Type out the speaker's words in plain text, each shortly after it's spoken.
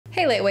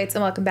Hey lightweights,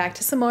 and welcome back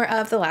to some more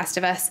of The Last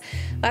of Us.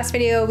 Last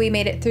video we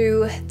made it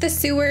through the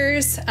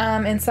sewers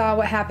and saw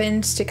what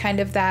happened to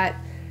kind of that,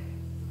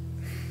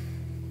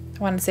 I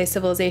wanted to say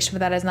civilization, but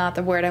that is not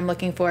the word I'm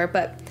looking for,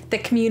 but the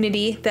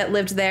community that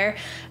lived there.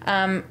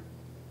 I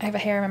have a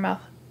hair in my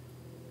mouth.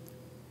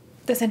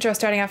 This intro is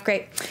starting off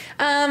great.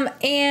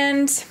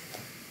 And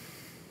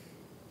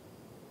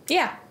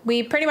yeah,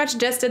 we pretty much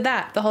just did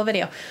that the whole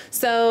video.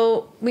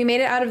 So we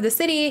made it out of the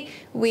city,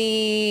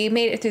 we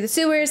made it through the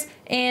sewers,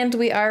 and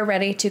we are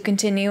ready to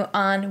continue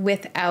on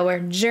with our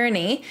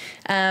journey.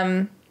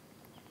 I'm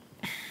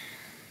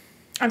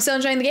still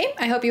enjoying the game.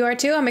 I hope you are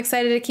too. I'm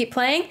excited to keep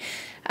playing.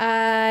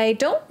 I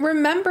don't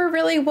remember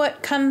really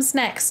what comes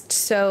next,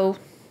 so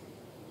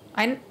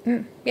I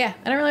don't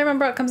really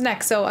remember what comes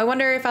next. So I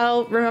wonder if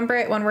I'll remember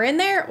it when we're in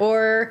there,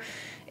 or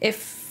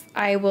if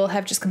I will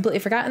have just completely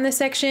forgotten this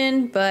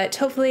section, but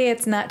hopefully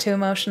it's not too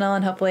emotional,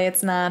 and hopefully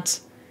it's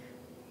not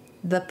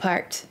the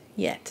part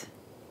yet.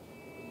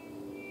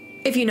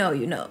 If you know,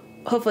 you know.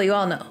 Hopefully you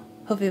all know.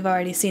 Hopefully you've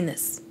already seen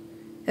this.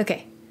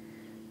 Okay.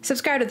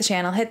 Subscribe to the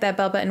channel. Hit that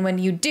bell button when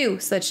you do,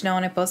 so that you know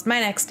when I post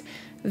my next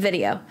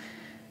video.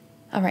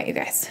 All right, you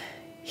guys.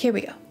 Here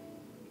we go.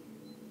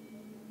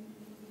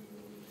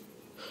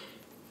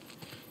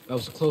 That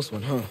was a close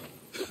one, huh?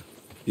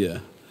 Yeah.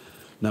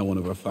 Not one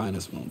of our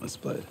finest moments,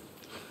 but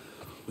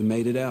we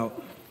made it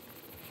out.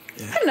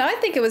 Yeah. I don't know. I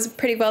think it was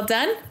pretty well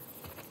done.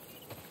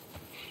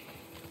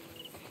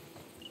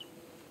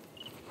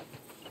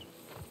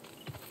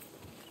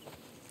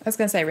 I was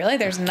going to say, really?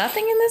 There's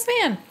nothing in this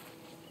van?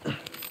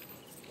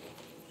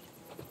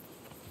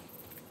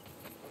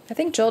 I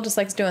think Joel just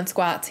likes doing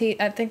squats.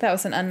 I think that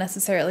was an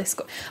unnecessarily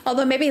squat.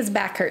 Although maybe his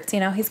back hurts,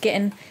 you know. He's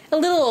getting a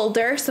little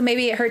older, so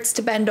maybe it hurts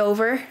to bend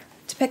over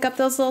to pick up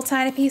those little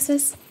tiny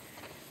pieces.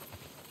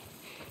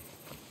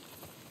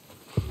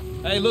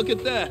 Hey, look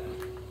at that.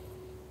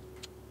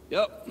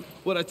 Yep.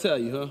 What'd I tell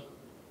you, huh?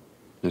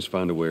 Let's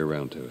find a way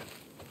around to it.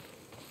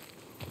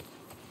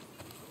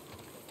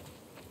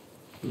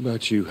 What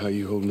about you? How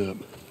you holding up?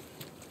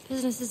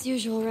 Business as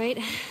usual, right?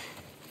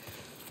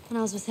 When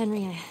I was with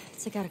Henry, I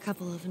took out a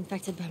couple of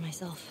infected by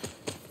myself.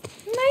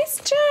 Nice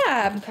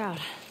job. I'm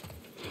proud.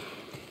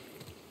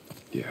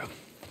 Yeah.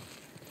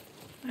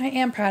 I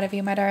am proud of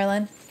you, my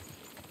darling.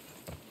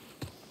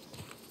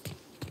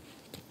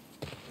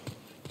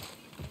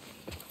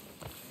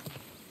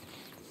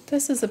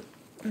 This is a...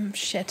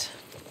 shit.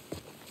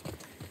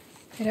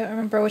 I don't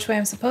remember which way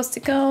I'm supposed to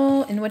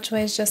go and which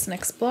way is just an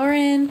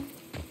exploring.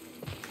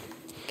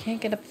 Can't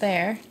get up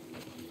there.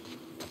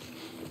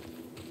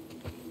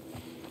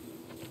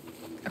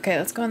 Okay,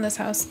 let's go in this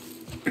house.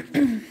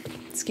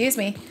 Excuse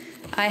me.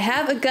 I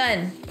have a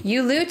gun.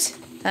 You loot,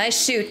 I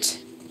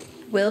shoot.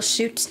 We'll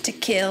shoot to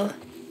kill.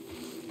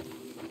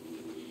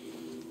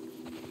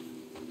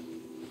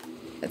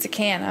 It's a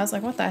can. I was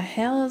like, what the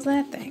hell is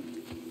that thing?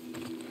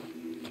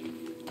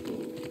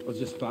 I was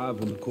just 5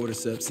 when the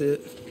cordyceps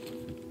hit.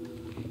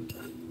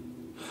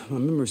 My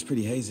memory's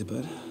pretty hazy,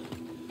 but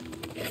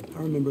I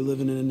remember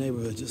living in a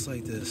neighborhood just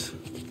like this.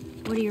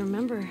 What do you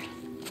remember?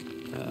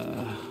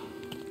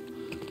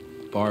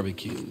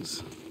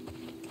 Barbecues.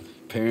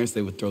 Parents,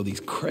 they would throw these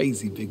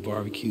crazy big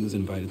barbecues,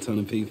 invite a ton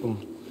of people.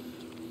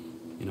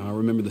 You know, I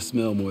remember the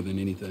smell more than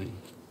anything.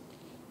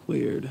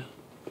 Weird.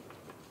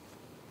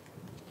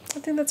 I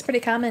think that's pretty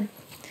common.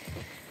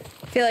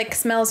 I feel like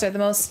smells are the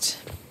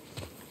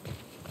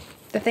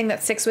thing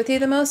that sticks with you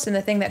the most and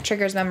the thing that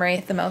triggers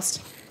memory the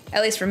most.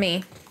 At least for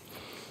me.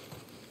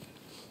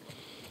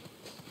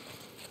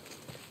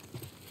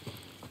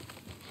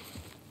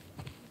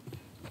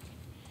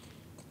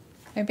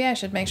 Maybe I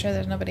should make sure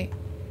there's nobody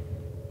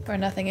or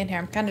nothing in here.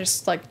 I'm kind of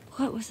just like...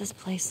 What was this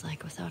place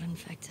like without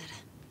infected?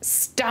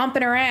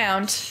 Stomping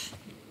around.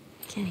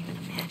 Can't even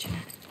imagine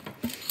it.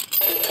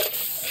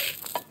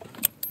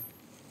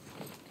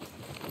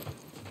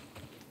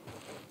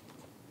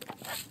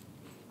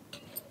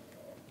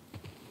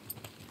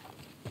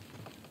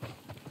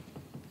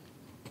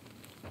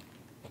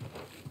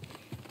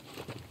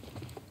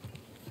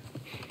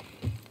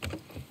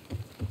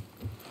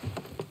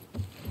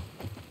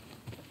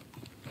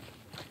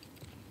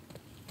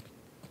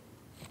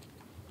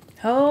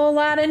 Whole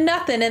lot of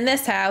nothing in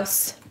this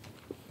house.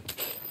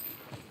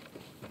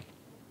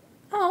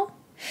 Oh.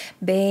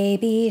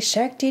 Baby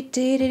shark doo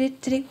doo doo doo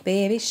doo.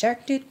 Baby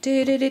shark doo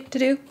doo doo doo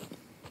doo.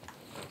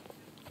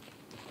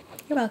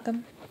 You're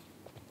welcome.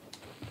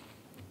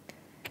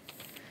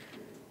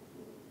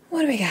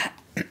 What do we got?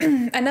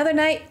 Another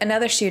night,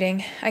 another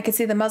shooting. I could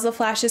see the muzzle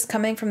flashes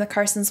coming from the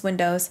Carsons'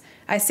 windows.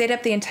 I stayed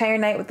up the entire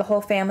night with the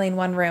whole family in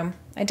one room.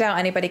 I doubt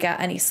anybody got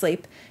any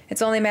sleep.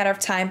 It's only a matter of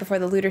time before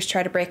the looters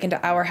try to break into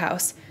our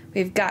house.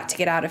 We've got to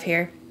get out of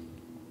here.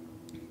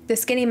 The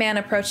skinny man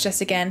approached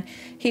us again.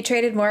 He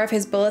traded more of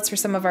his bullets for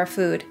some of our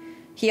food.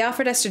 He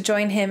offered us to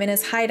join him in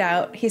his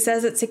hideout. He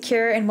says it's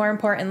secure and, more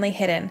importantly,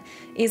 hidden.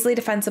 Easily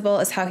defensible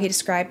is how he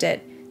described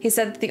it. He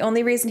said that the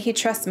only reason he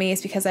trusts me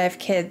is because I have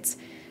kids.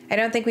 I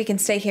don't think we can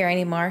stay here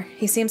anymore.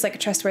 He seems like a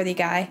trustworthy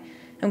guy.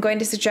 I'm going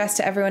to suggest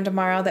to everyone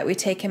tomorrow that we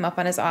take him up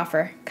on his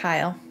offer.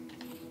 Kyle.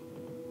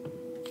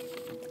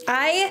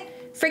 I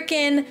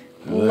freaking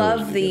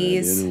love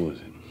these. Idea,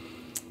 was it?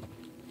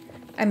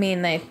 I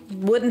mean, they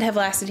wouldn't have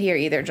lasted here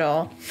either,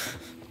 Joel.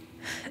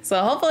 So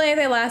hopefully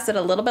they lasted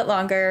a little bit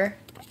longer.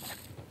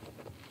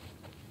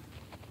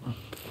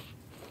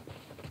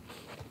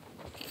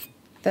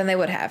 Than they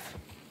would have.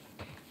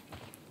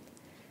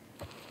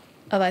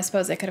 Although I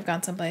suppose they could have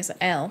gone someplace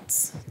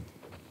else.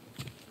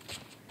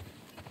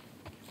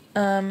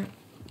 But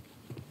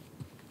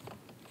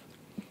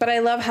I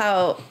love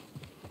how,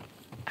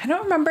 I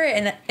don't remember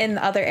in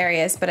other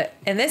areas, but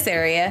in this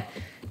area,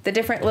 the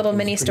different little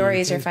mini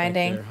stories you're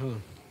finding. There, huh?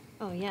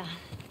 Oh, yeah.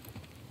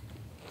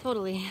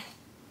 Totally.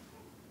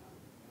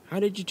 How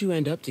did you two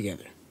end up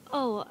together?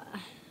 Oh,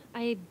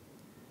 a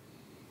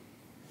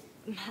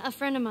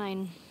friend of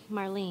mine,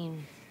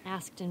 Marlene,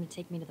 asked him to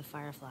take me to the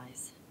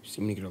Fireflies. You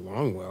seem to get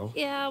along well.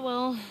 Yeah,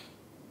 well,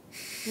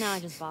 now I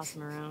just boss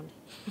him around.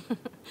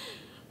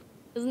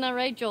 Isn't that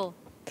right, Joel?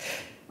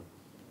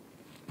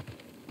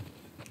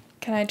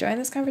 Can I join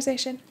this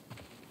conversation?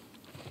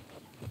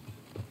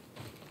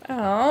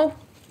 Oh.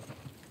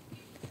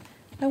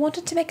 I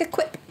wanted to make a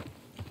quip.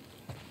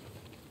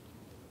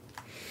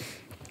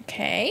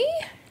 Okay.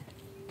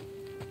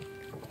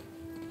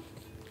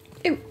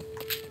 Ooh.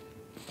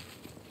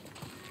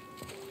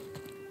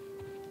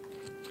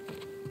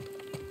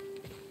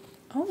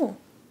 Oh.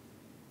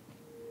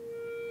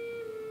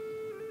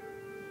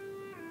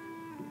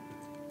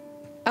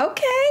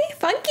 Okay,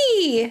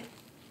 funky.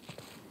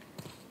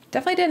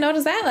 Definitely didn't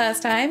notice that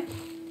last time.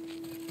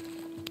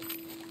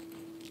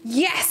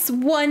 Yes,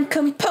 one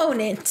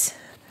component.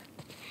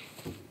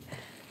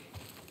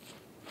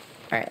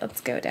 All right,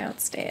 let's go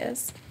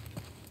downstairs.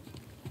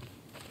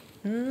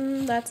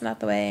 That's not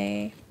the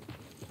way.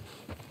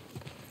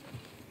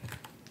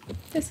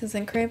 This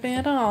isn't creepy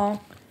at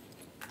all.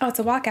 Oh, it's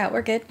a walkout.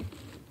 We're good.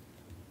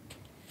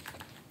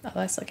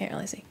 Although I still can't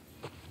really see.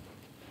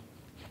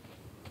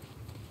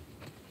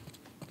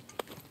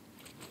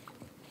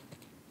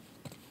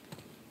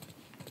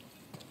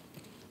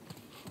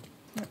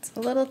 It's a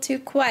little too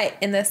quiet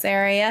in this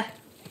area.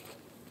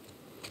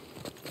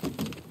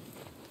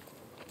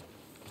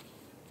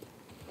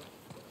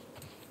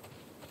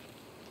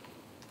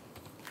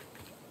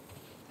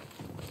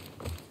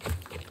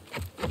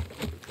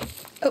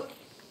 Oh,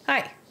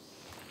 hi.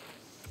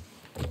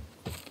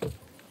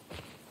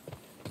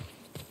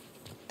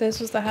 This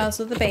was the house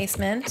with the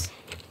basement.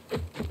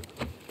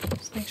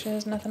 Just make sure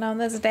there's nothing on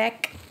this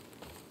deck.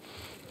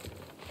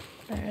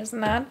 There's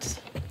not.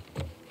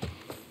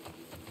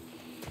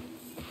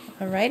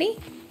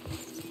 Alrighty.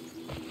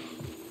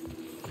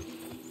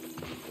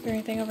 Is there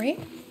anything over here?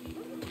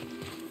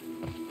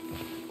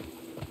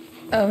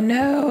 Oh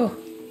no!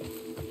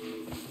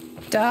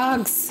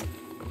 Dogs!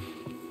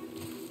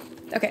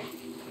 Okay.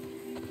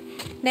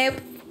 Nope.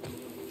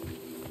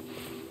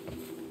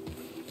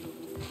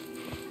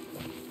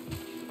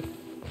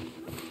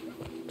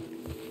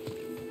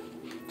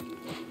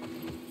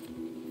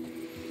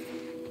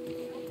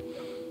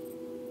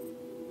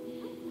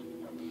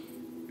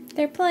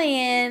 They're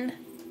playing.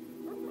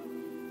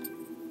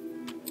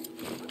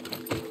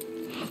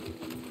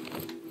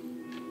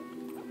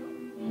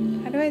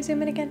 How do I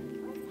zoom in again?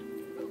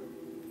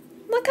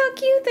 Look how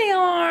cute they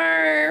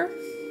are.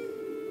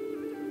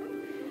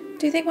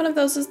 Do you think one of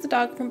those is the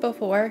dog from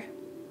before?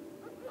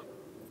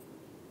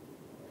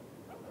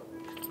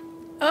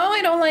 Oh,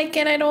 I don't like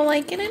it. I don't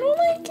like it. I don't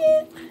like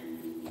it.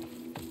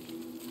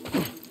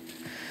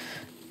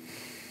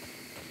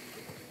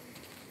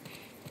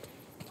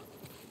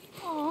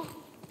 Aw,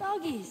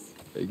 doggies.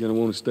 You're gonna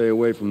want to stay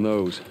away from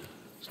those.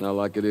 It's not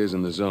like it is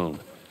in the zone.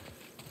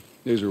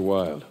 These are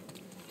wild.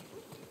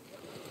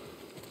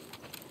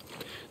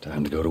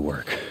 Time to go to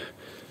work.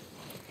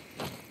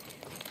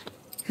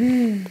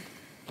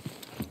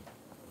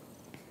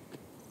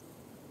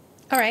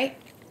 All right.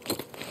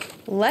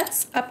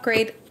 Let's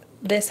upgrade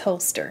this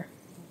holster.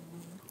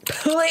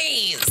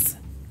 Please.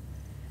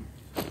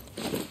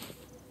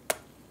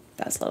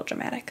 That's a little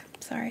dramatic.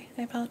 Sorry.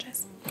 I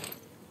apologize.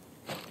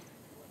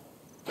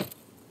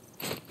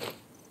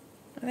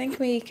 I think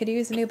we could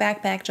use a new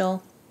backpack,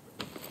 Joel.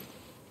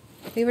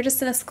 We were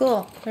just in a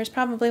school. There's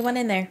probably one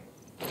in there.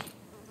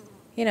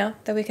 You know,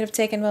 that we could have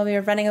taken while we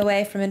were running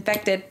away from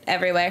infected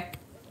everywhere.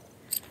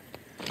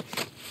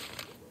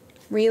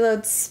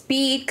 Reload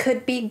speed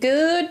could be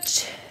good.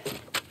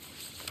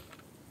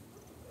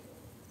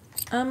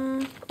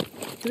 Do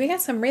we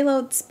got some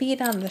reload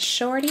speed on the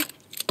shorty?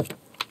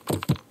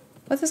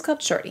 What's this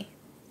called? Shorty.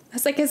 I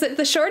was like, is it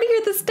the shorty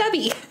or the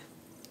stubby?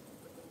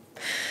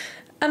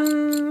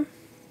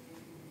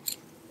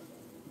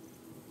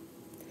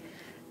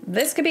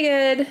 This could be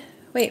good.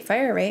 Wait,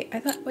 fire rate.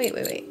 I thought, wait.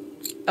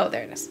 Oh,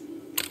 there it is.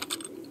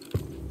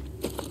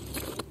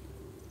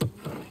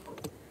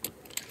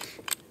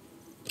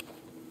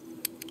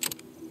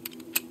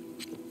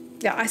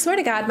 Yeah, I swear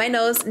to God, my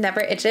nose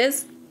never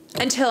itches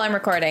until I'm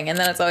recording, and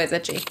then it's always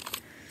itchy.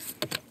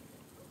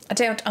 I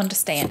don't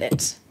understand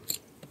it.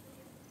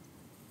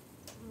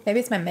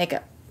 Maybe it's my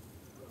makeup.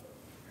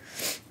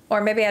 Or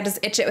maybe I just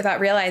itch it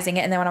without realizing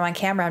it, and then when I'm on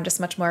camera, I'm just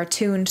much more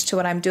attuned to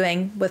what I'm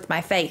doing with my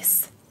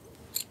face.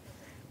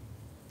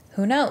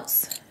 Who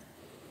knows?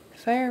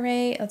 Fire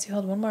rate. Let's see,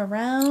 hold one more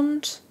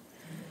round.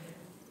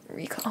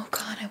 Recall. Oh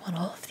god, I want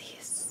all of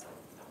these.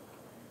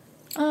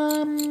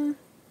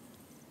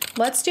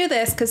 Let's do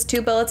this, because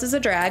 2 bullets is a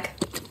drag.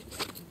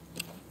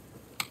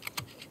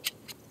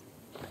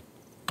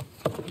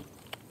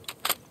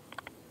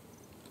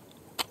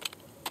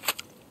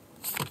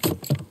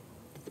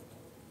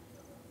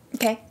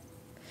 Okay.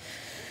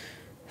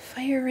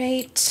 Fire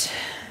rate.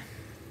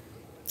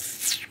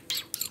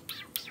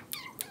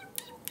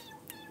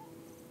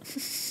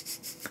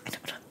 I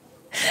don't know.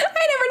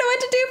 I never know what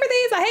to do for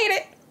these. I hate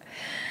it.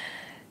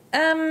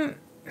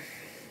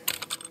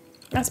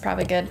 That's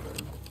probably good.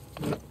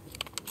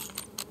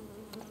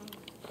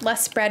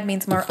 Less spread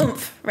means more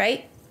oomph,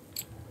 right?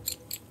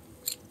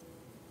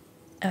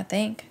 I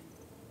think.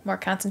 More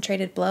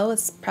concentrated blow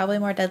is probably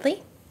more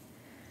deadly.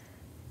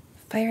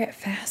 Fire it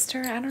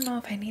faster? I don't know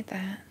if I need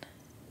that.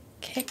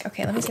 Kick?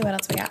 Okay, let me see what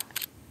else we got.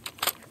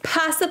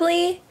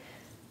 Possibly,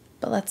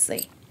 but let's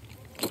see.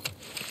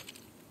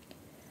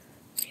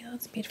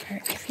 Reload speed for...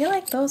 I feel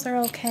like those are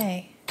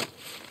okay.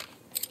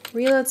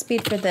 Reload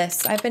speed for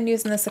this. I've been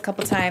using this a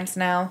couple times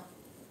now.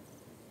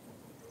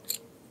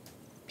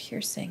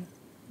 Piercing.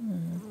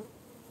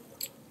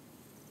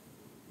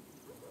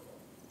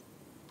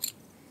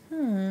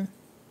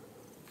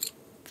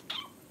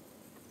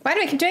 Why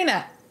do I keep doing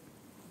that?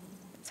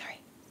 Sorry.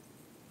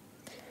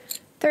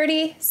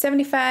 30,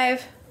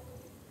 75.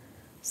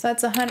 So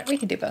that's 100. We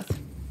can do both.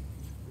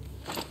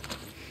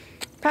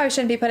 Probably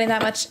shouldn't be putting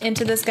that much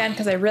into this gun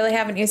because I really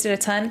haven't used it a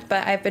ton,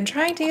 but I've been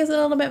trying to use it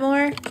a little bit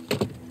more.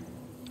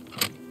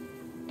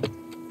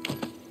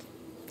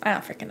 I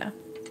don't freaking know.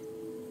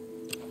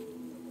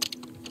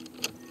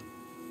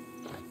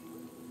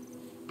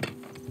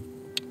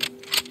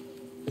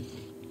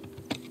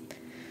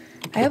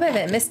 I hope I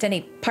haven't missed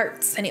any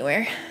parts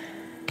anywhere.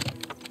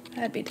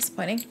 That'd be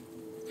disappointing.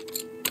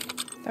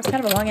 That's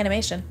kind of a long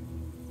animation.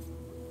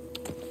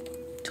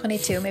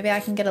 22. Maybe I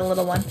can get a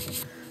little one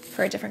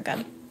for a different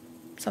gun.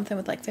 Something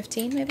with like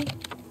 15, maybe?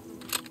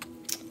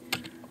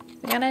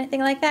 We got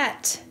anything like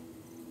that?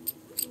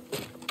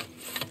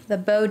 The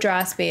bow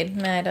draw speed.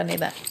 Nah, I don't need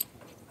that.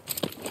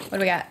 What do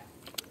we got?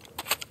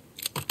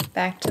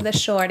 Back to the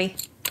shorty.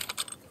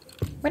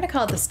 We're gonna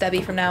call it the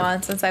Stubby from now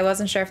on, since I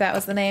wasn't sure if that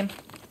was the name.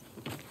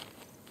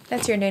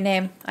 That's your new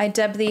name. I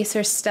dub thee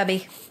Sir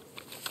Stubby.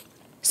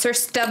 Sir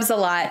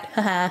Stubbs-a-lot.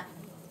 Haha.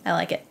 I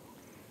like it.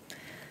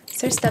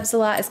 Sir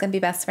Stubbs-a-lot is gonna be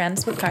best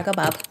friends with Cargo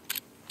Bob.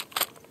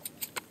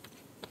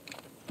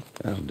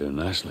 That'll do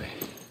nicely.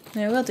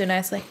 It will do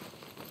nicely.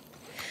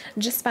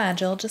 Just fine,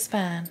 Joel, just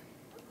fine.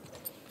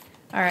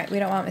 Alright, we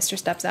don't want Mr.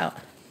 Stubbs out.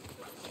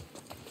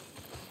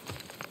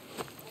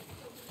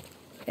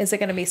 Is it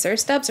gonna be Sir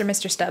Stubbs or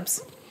Mr.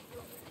 Stubbs?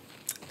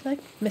 I feel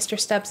like Mr.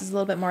 Stubbs is a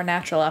little bit more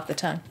natural off the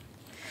tongue.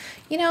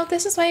 You know,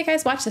 this is why you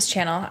guys watch this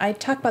channel. I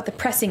talk about the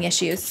pressing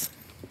issues.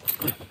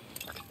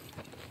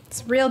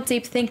 It's real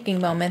deep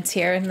thinking moments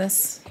here in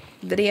this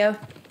video.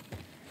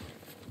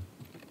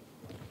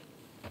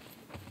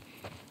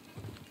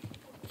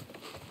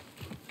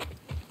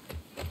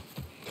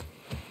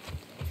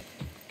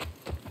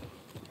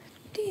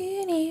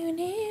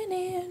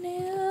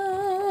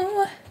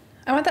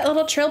 I want that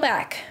little trill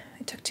back.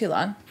 It took too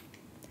long.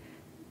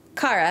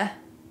 Kara.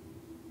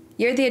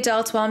 You're the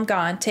adult while I'm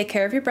gone. Take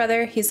care of your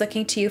brother. He's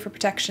looking to you for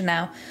protection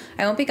now.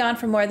 I won't be gone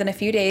for more than a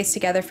few days to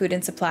gather food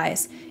and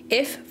supplies.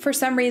 If, for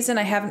some reason,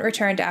 I haven't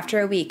returned after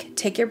a week,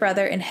 take your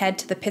brother and head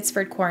to the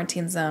Pittsford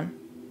quarantine zone.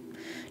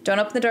 Don't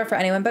open the door for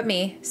anyone but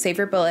me. Save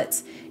your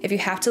bullets. If you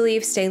have to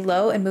leave, stay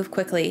low and move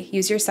quickly.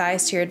 Use your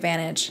size to your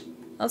advantage.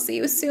 I'll see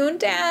you soon,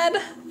 Dad.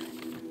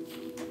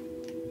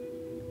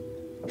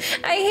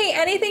 I hate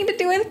anything to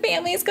do with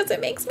families because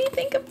it makes me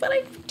think of what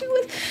I do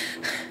with...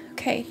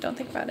 Okay, don't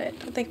think about it.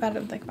 Don't think about it.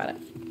 Don't think about it.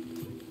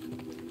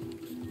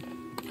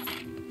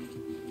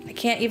 I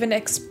can't even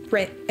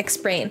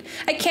explain.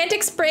 I can't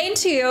explain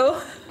to you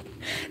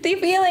the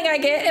feeling I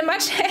get in my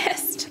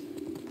chest.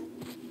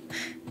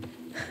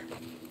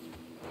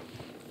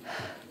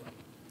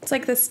 It's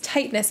like this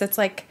tightness. It's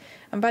like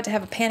I'm about to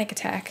have a panic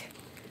attack.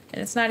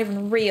 And it's not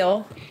even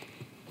real.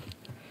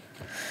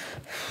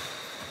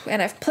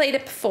 And I've played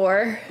it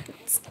before.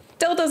 It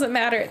still doesn't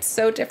matter. It's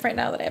so different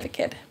now that I have a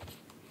kid.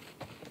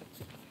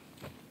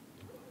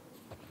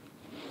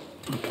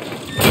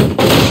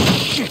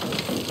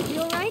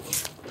 You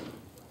alright?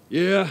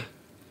 Yeah.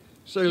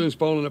 Ceiling's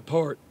falling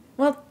apart.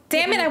 Well,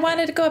 damn it, I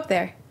wanted to go up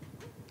there.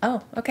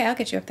 Oh, okay, I'll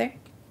get you up there.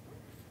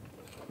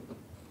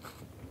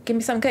 Give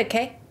me something good,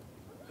 okay?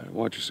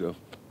 Watch yourself.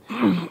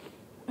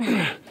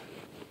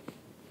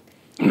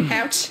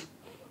 Ouch.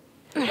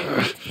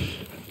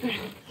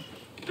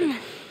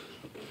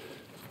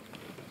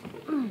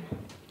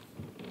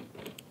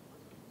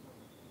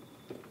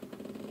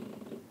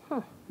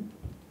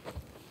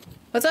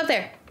 What's up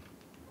there?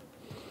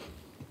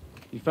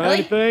 You find Really?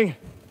 anything?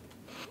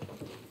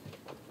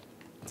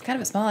 It's kind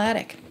of a small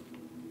attic.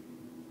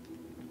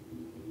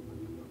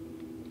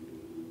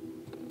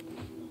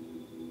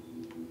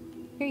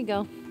 you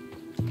go.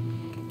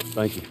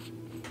 Thank you.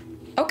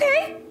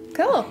 Okay,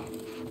 cool.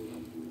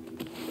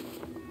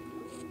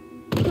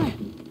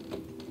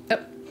 Oh.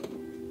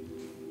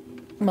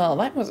 Well,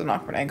 that was an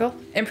awkward angle.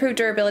 Improved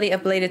durability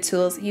of bladed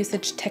tools,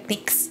 usage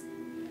techniques.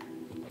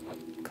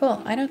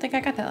 Cool, I don't think I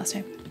got that last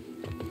time.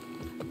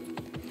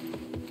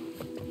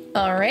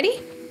 Alrighty,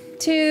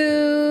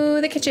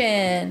 to the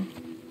kitchen.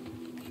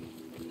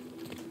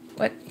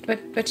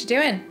 What you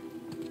doing?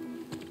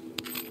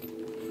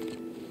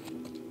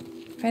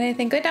 Find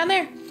anything good down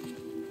there?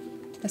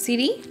 A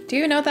CD? Do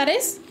you know what that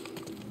is?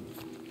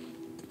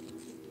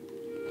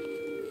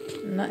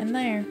 Nothing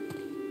there.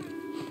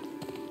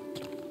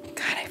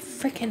 God,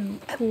 I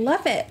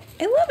love it.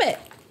 I love it.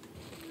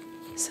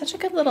 Such a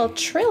good little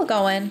trail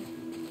going.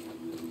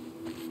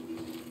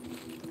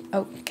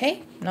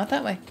 Okay, not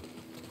that way.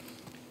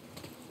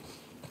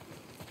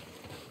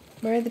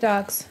 Where are the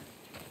dogs?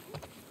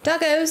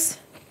 Doggos!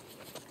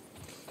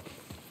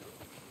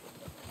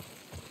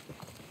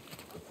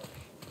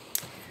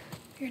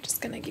 We're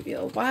just gonna give you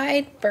a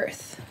wide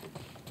berth.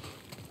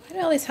 Why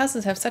do all these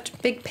houses have such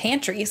big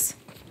pantries?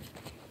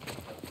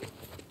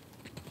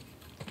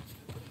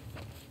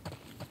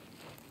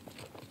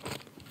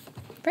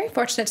 Very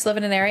fortunate to live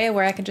in an area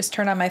where I can just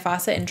turn on my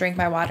faucet and drink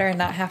my water and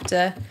not have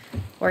to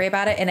worry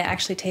about it, and it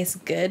actually tastes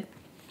good.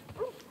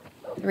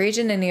 The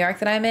region in New York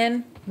that I'm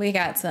in, we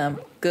got some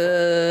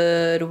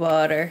good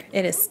water.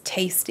 It is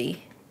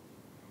tasty.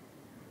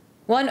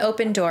 One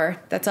open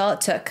door, that's all it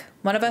took.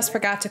 One of us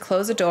forgot to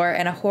close a door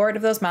and a horde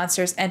of those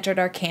monsters entered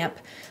our camp.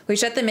 We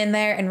shut them in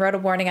there and wrote a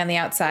warning on the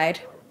outside.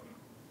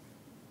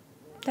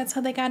 That's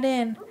how they got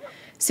in.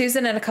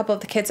 Susan and a couple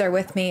of the kids are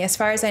with me. As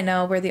far as I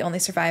know, we're the only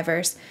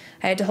survivors.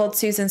 I had to hold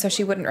Susan so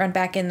she wouldn't run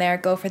back in there,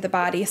 go for the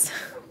bodies.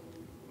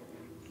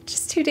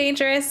 Just too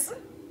dangerous.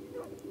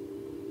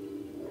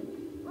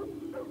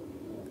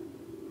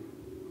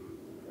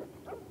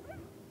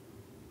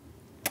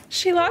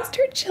 She lost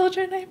her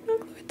children. I have no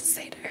clue what to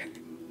say to her.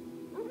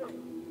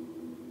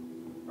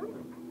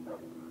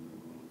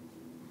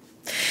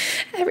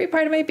 Every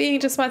part of my being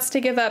just wants to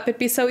give up. It'd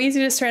be so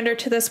easy to surrender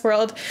to this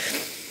world.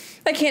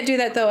 I can't do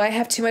that, though. I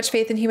have too much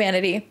faith in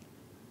humanity.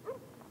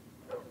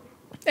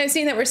 I've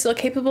seen that we're still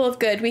capable of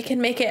good. We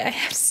can make it. I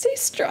have to stay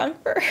strong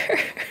for her.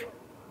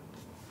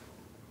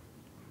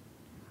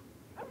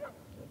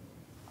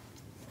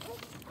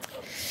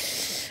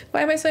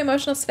 Why am I so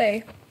emotional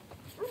today?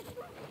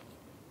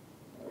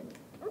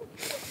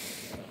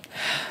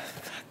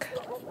 Fuck.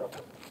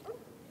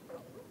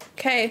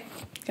 Okay.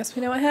 Guess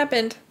we know what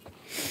happened.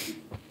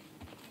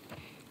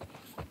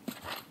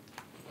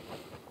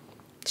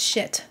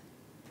 Shit.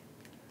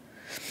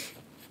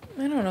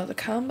 I don't know the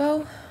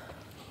combo.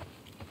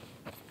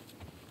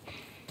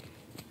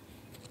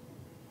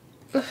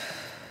 Ugh.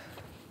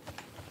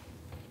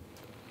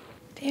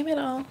 Damn it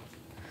all.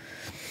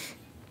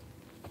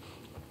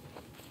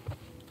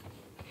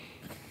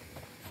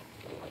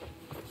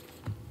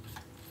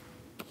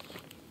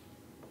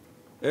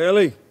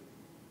 Ellie,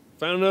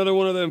 found another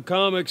one of them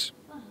comics.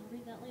 Oh, I'll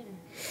read that later.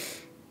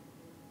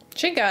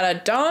 She got a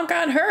donk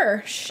on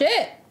her.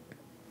 Shit.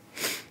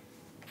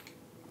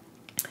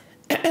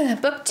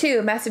 Book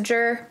 2,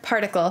 Messenger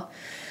Particle.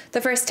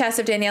 The first test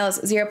of Danielle's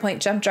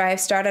 0-point jump drive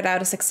started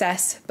out a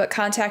success, but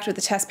contact with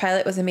the test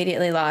pilot was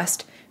immediately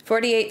lost.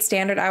 48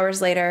 standard hours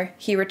later,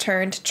 he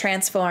returned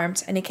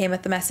transformed, and he came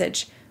with the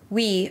message.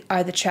 "We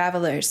are the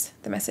travelers,"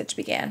 the message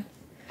began.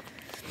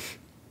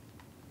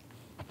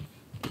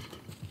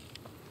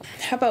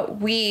 How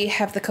about we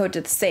have the code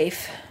to the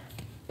safe?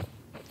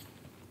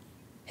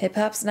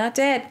 Hip-hop's not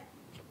dead.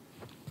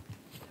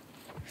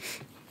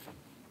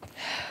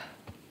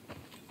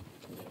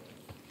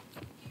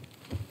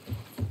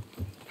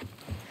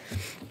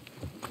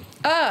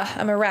 Ah,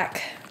 I'm a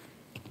wreck.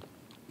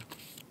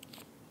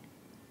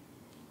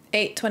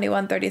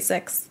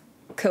 8/21/36.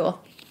 Cool.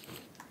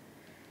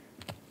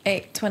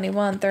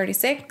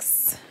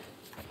 8/21/36.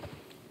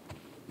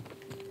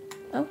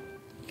 Oh,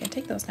 can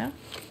take those now.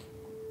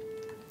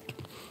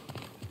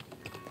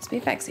 Let's be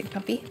a backseat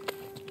puppy.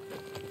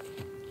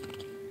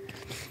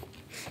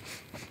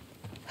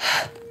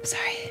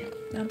 Sorry,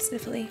 now I'm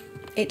sniffly.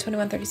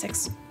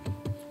 8/21/36.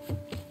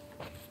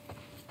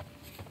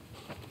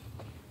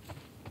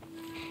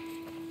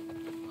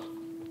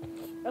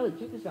 Ellie,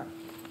 check this out.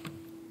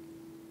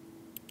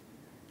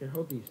 Here,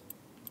 hold these.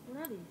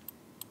 What are these?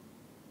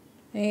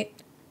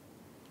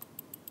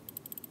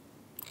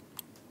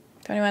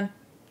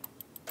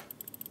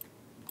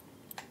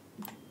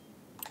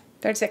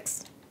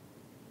 8/21/36.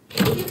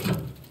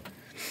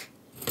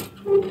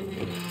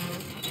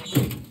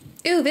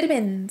 Ooh,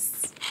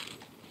 vitamins.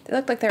 They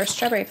look like they're a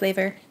strawberry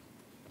flavor.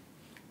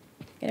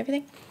 Get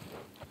everything?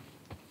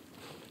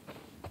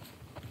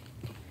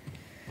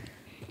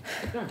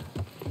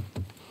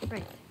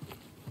 Right.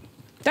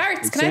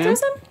 Darts! Hey, Can I throw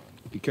Sam? some?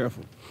 Be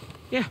careful.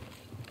 Yeah,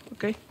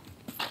 okay.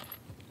 All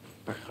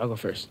right, I'll go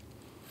first.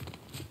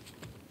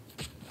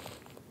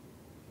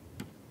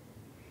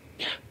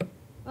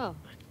 Oh,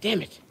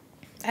 Damn it.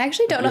 I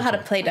actually don't know how to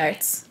play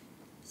darts.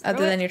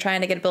 Other than you're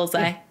trying to get a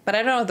bullseye. But I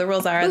don't know what the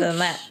rules are other than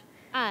that.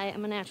 I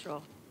am a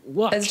natural.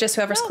 What? It's just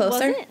whoever's No,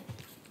 closer wasn't it?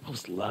 That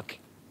was luck.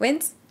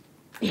 wins.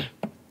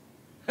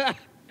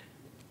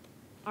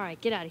 All right,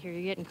 get out of here.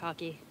 You're getting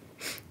cocky.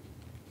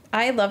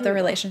 I love the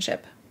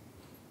relationship.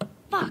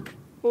 Fuck.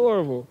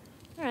 Horrible.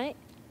 All right.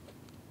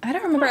 I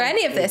don't remember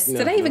any of this. No,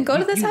 Did I even go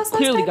to this you house last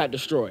clearly time? got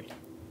destroyed.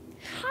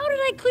 How did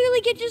I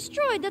clearly get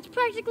destroyed? That's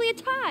practically a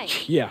tie.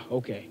 Yeah,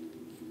 okay.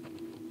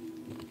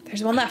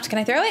 There's one left. Can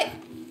I throw it?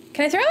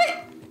 Can I throw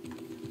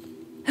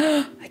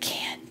it? I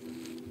can't.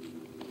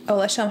 Oh,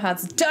 let's show him how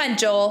it's done,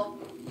 Joel.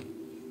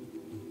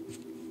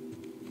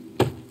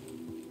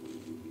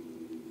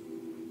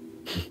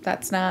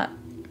 That's not.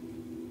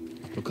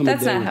 There'll come a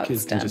That's day not when how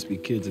kids it's can done. just be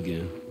kids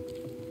again.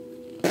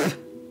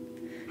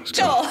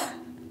 Joel!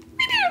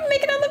 We didn't even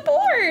make it on the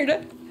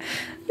board!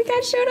 We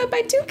got showed up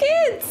by 2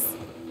 kids!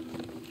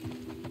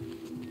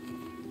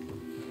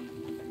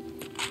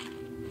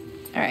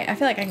 Alright, I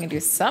feel like I can do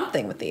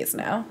something with these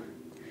now.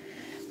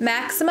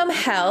 Maximum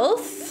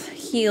health,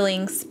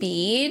 healing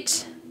speed.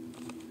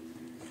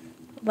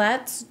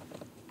 Let's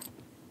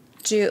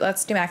do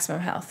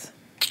maximum health.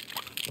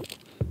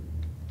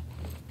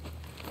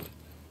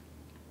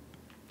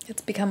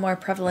 It's become more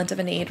prevalent of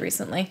a need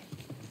recently.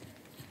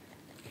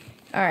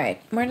 All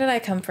right, where did I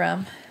come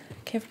from?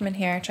 Came from in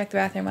here. Check the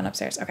bathroom, went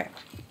upstairs. Okay.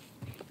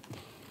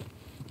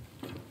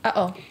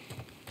 Uh-oh.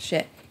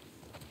 Shit.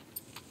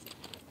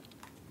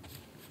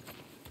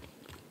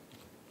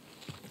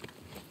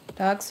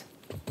 Dogs?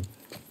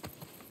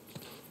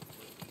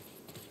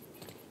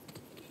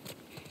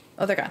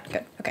 Oh, they're gone.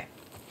 Good. Okay.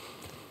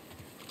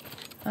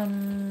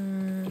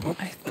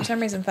 I for some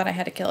reason thought I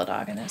had to kill a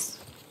dog in this.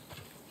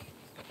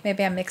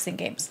 Maybe I'm mixing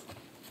games.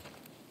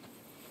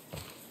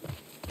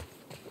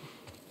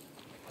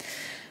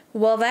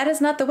 Well, that is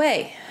not the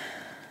way.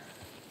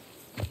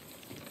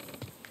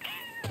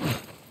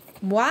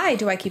 Why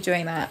do I keep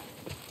doing that?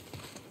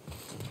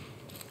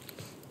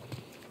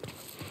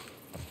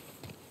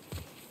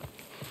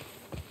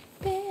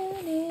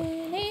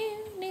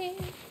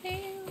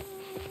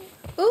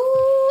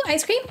 Ooh,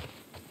 ice cream?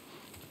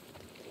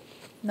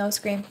 No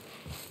scream.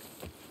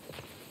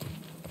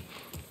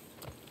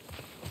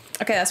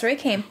 Okay, that's where we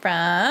came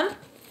from.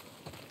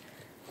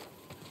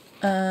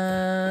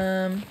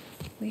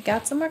 We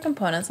got some more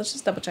components. Let's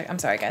just double check. I'm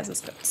sorry, guys.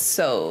 This is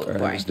so All right,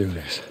 boring. let's do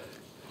this.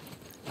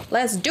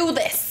 Let's do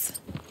this.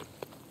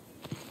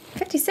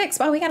 56.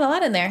 Wow, we got a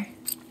lot in there.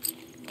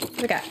 What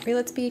do we got?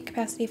 Reload speed,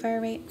 capacity, fire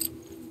rate.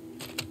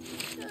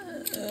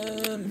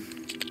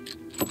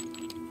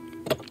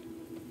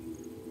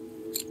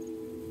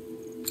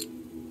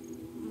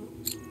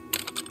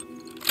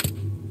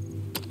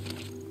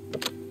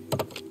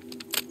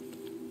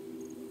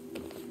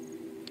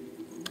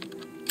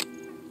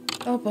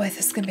 Oh boy,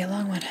 this is gonna be a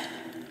long one.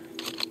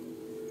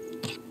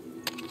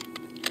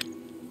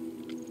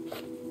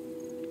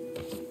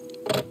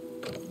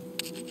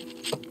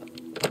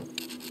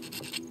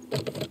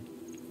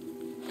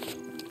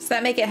 Does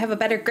that make it have a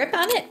better grip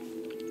on it?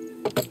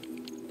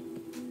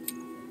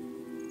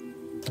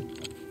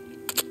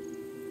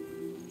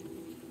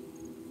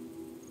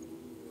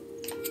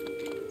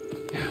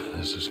 Yeah,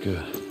 this is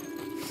good.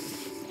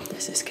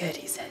 This is good,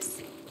 he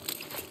says.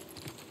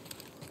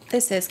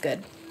 This is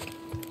good.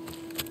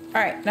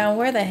 Alright, now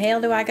where the hell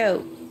do I go?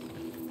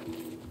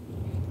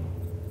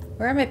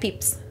 Where are my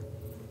peeps?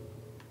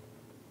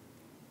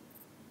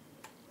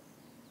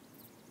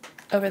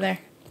 Over there.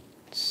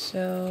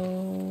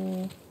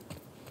 So...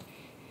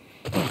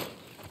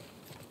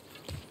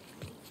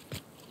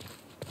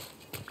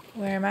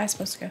 where am I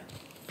supposed to go?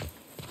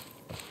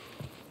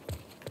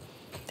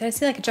 Did I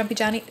see like a jumpy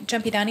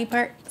downy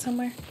part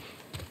somewhere?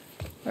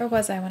 Where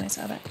was I when I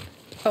saw that?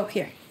 Oh,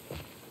 here.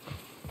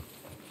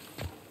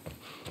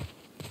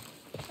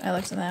 I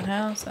looked in that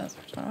house. That's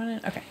the first one I went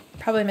in. Okay.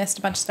 Probably missed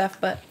a bunch of stuff,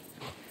 but...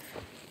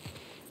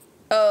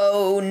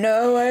 oh,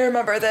 no. I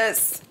remember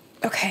this.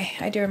 Okay.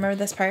 I do remember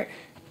this part.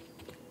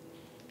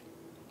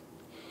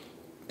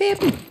 Beep.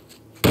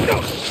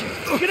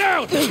 Get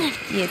out!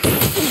 Yes.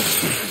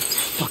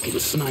 Fucking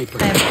sniper.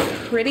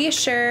 I'm pretty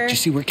sure... Did you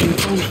see where it came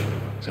from?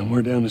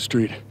 Somewhere down the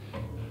street.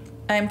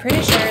 I'm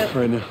pretty sure...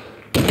 Right now.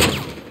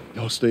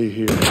 Y'all stay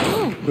here.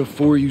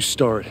 Before you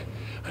start,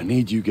 I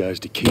need you guys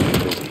to keep me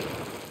busy.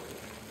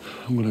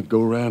 I'm gonna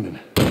go around and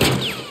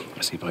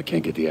see if I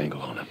can't get the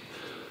angle on him.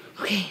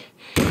 Okay.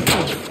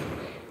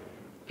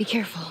 Be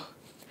careful.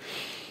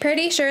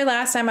 Pretty sure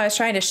last time I was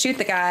trying to shoot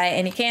the guy,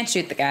 and you can't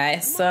shoot the guy,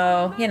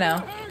 so, you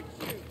know.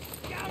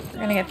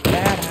 We're gonna get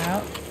that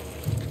out.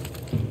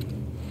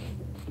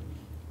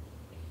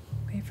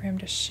 Wait for him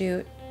to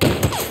shoot.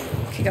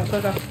 Okay, go,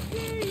 go, go.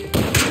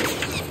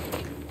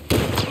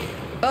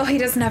 Oh, he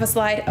doesn't have a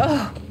slide.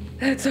 Oh,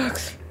 that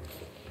sucks.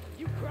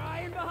 You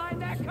crying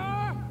behind that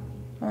car?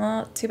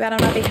 Well, too bad I'm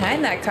not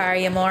behind that car,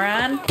 you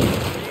moron.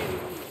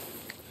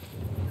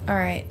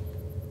 Alright.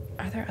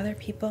 Are there other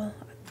people?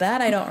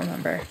 That I don't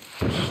remember.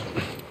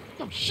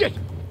 Oh, shit!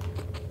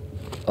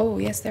 Oh,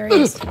 yes, there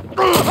is.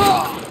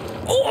 Oh!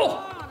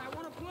 I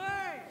want to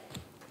play!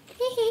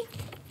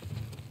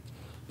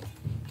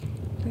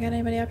 We got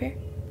anybody up here?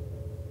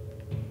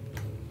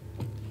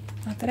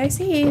 that I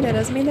see. That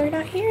doesn't mean they're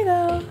not here,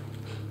 though.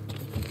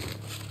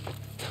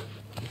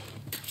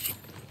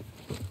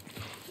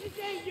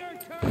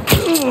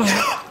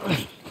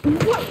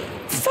 What?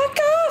 Fuck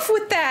off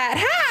with that!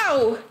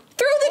 How?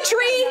 Through the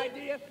tree?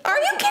 Are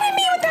you kidding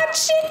me with that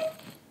shit?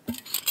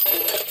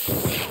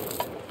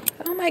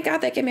 Oh my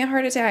god, that gave me a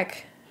heart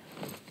attack.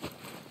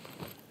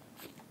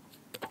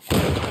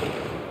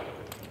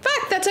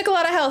 Fuck, that took a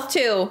lot of health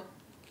too.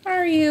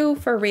 Are you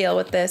for real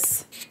with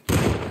this?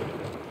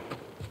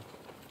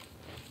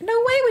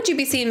 No way would you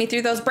be seeing me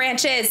through those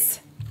branches.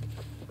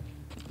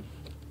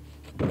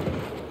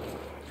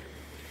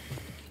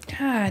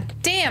 God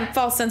damn,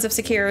 false sense of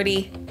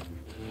security.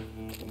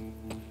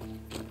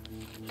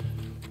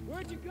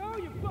 Where'd you go,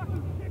 you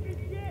fucking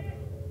chicken shit?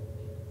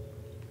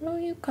 What are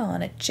you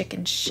calling a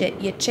chicken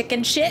shit, you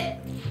chicken shit?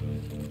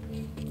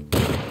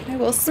 I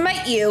will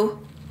smite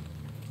you.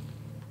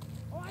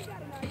 Oh, I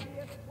got an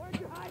idea. Where'd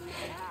you hide in the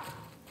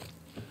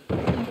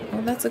house?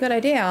 Well, that's a good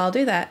idea. I'll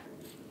do that.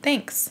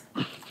 Thanks.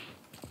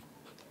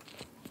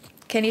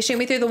 Can you shoot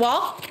me through the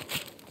wall?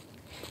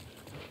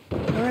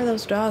 Where are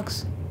those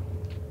dogs?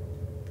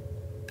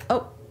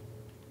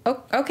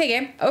 Oh, okay,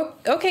 game. Oh,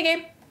 okay,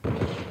 game.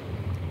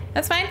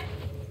 That's fine.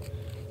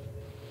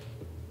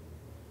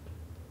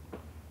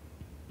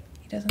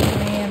 He doesn't know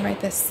where I am right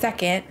this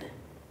second.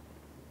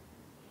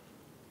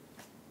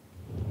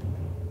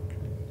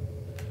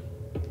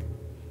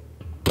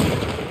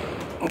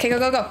 Okay, go,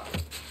 go, go.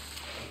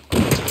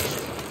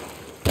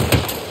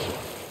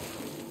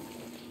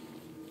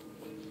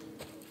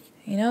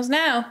 He knows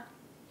now.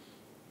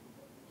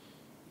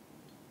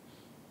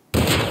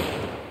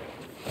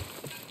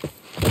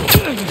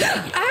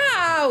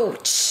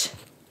 Ouch!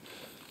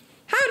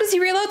 How does he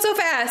reload so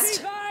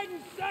fast?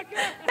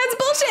 That's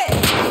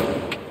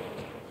bullshit!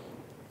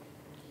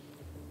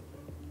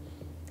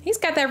 He's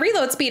got that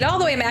reload speed all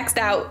the way maxed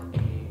out.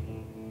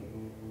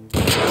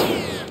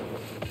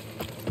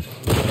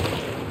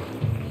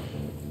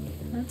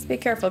 Let's be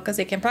careful because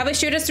he can probably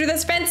shoot us through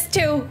this fence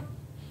too.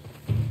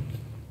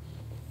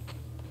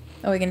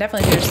 Oh, we can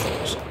definitely shoot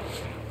us.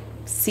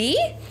 See?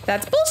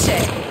 That's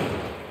bullshit.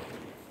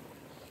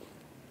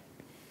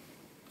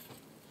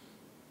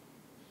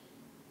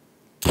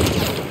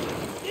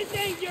 This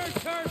ain't your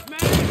turf, man.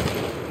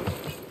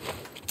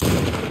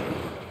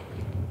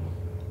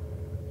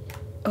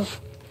 Oh,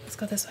 let's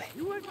go this way.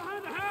 You went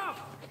behind the house.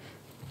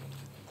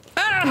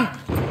 Ah!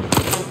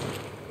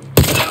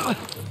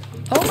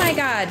 Oh my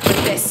god,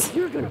 goodness.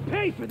 You're gonna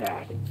pay for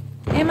that.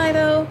 Am I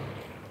though?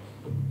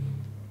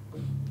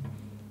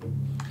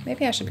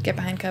 Maybe I should get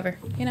behind cover.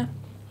 You know,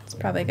 it's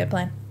probably a good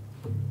plan.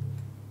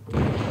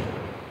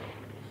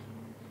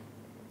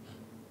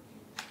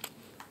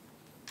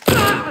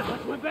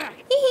 Went back.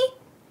 Hee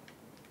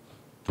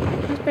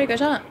That was a pretty good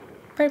shot.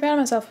 Pretty proud of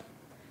myself.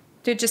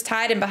 Dude just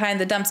hiding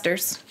behind the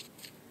dumpsters.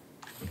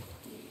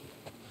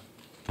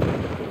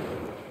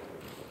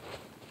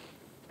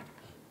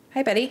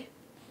 Hi, buddy.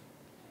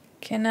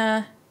 Can,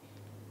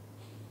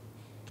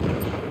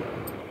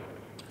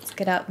 let's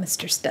get out,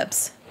 Mr.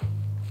 Stubbs.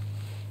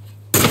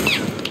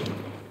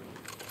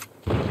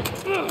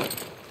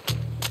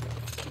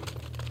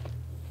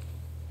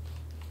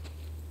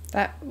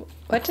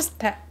 What just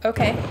that?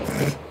 Okay.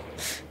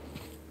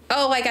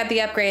 Oh, I got the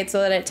upgrade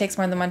so that it takes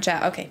more than one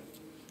shot. Okay.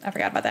 I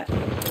forgot about that.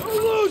 Don't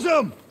lose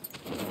him!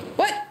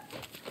 What?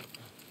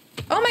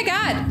 Oh my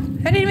god!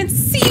 I didn't even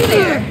see you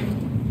there!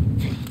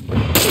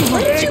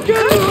 Where did you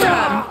come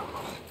from?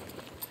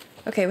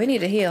 Okay, we need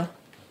to heal.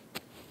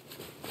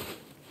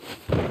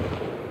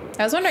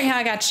 I was wondering how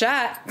I got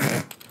shot.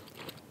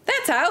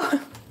 That's how.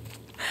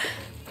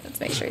 Let's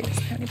make sure he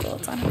doesn't have any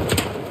bullets on him.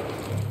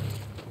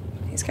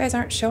 These guys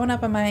aren't showing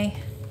up on my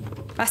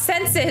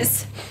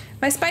senses.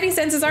 My spidey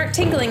senses aren't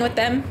tingling with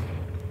them.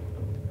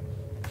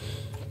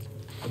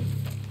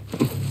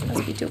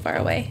 Must be too far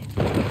away.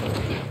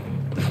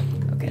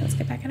 Okay, let's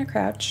get back in a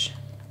crouch.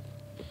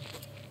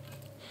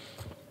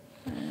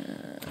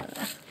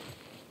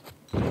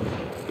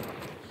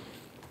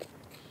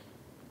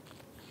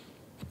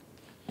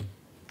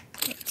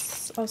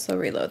 Let's also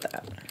reload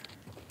that.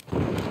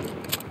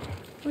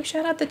 We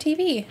shot out the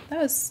TV. That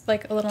was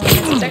like a little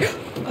unnecessary.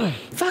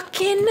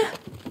 Fucking.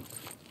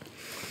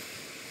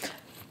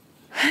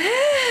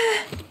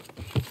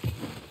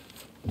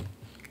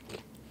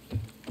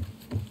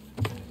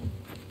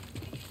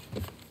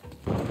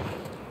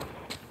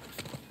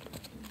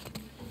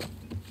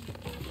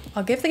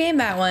 I'll give the game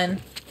that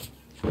one,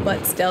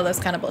 but still, that's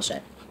kind of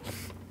bullshit.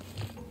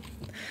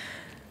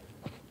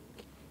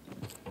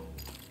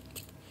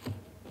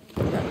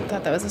 I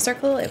thought that was a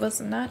circle. It was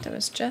not. It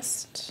was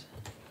just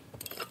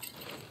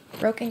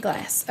broken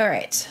glass. All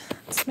right,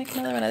 let's make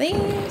another one of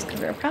these because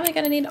we're probably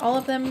gonna need all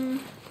of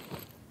them.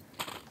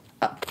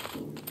 Oh.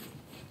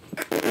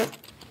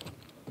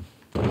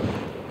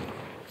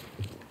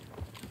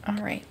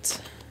 All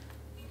right.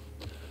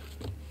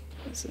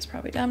 This is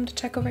probably dumb to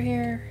check over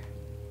here.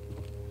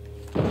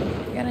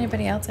 Got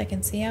anybody else I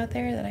can see out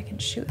there that I can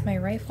shoot with my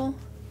rifle?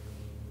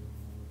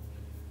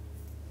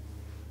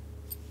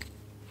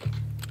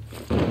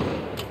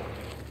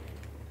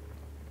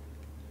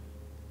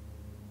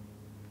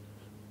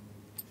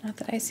 Not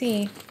that I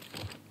see.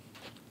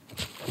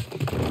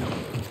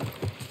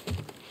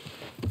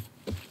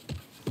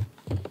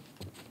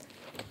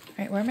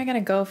 Alright, where am I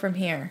gonna go from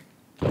here?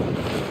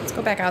 Let's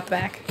go back out the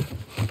back.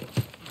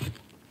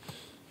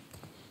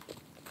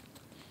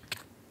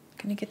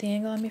 Can you get the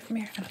angle on me from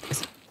here? I don't think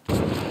so.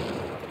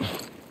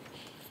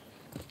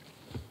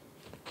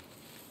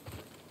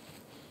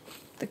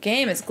 The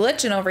game is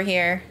glitching over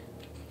here.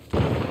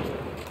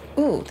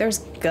 Ooh, there's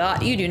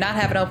God. You do not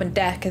have an open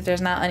deck because there's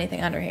not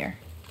anything under here.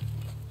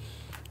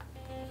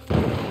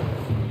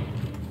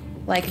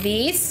 Like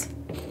these?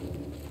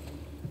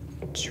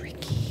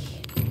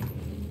 Tricky.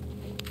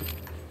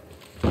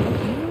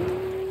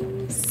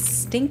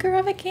 Stinker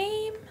of a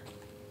game?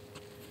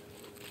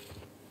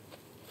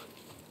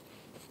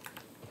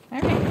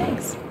 Alright,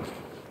 thanks.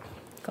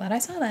 Glad I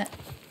saw that.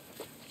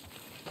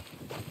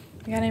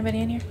 We got anybody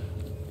in here?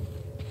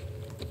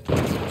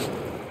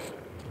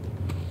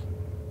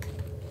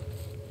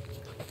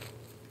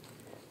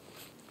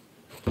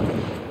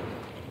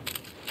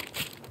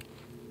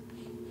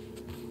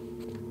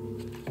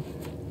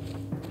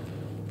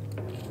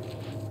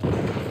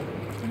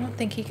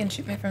 I think he can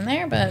shoot me from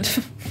there, but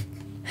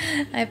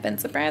I've been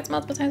surprised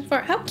multiple times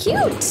before. How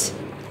cute!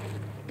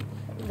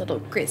 Little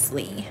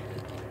grizzly.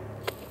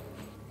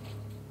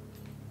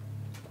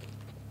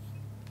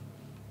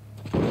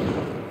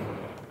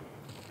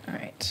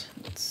 Alright,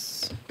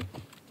 let's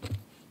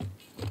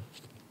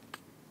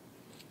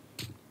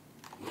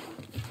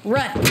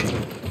run!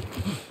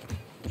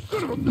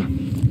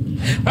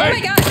 Oh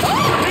my god!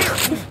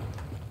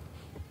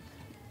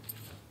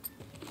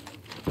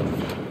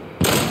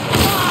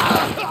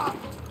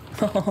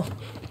 Oh!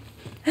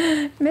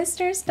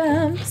 Mr.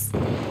 Stumps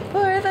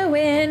for the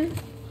win.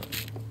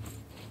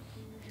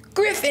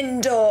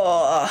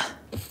 Gryffindor.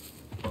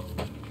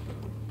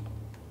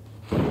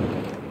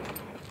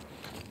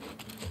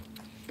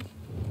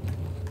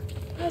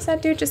 Why's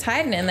that dude just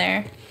hiding in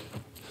there?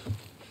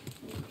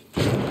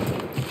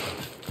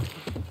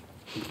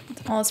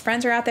 All his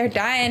friends are out there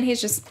dying.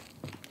 He's just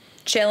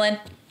chilling.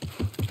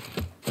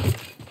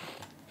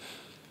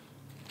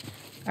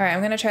 All right,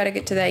 I'm gonna try to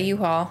get to that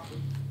U-Haul.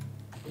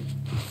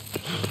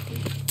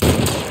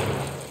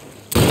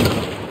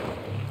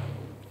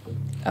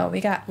 Oh,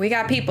 we got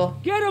people.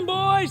 Get him,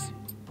 boys!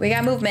 We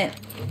got movement.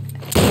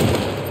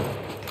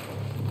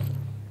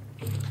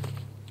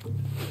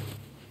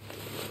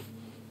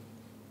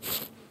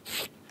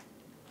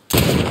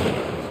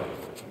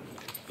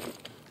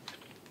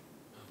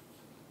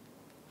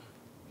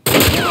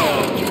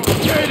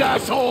 Dead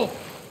asshole!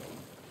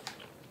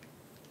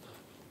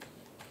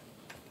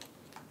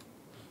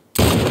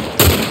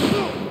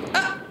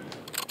 Ah!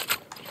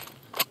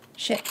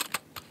 Shit.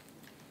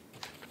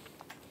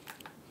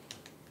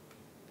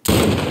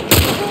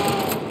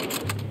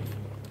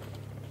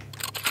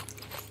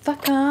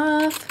 Fuck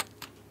off.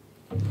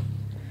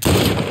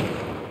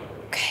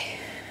 Okay.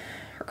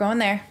 We're going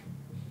there.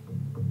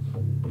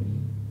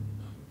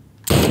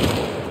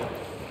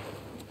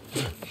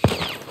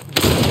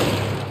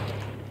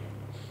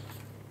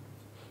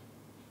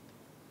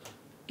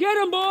 Get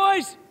him,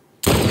 boys!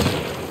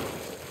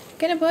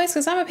 Get it, boys,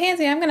 because I'm a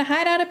pansy. I'm going to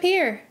hide out up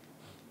here.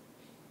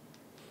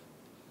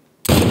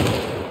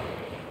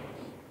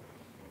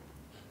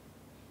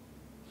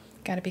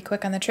 Gotta be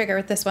quick on the trigger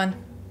with this one.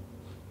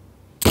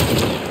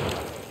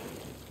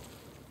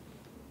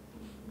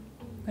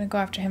 I'm gonna go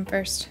after him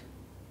first.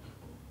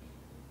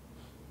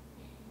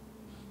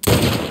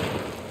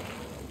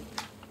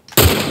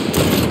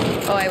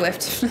 Oh, I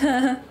whiffed.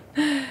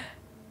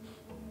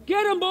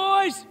 Get him,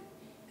 boys!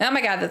 Oh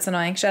my god, that's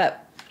annoying. Shut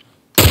up.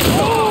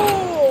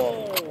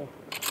 Oh!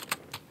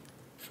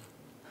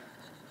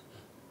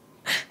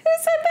 Who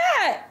said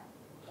that?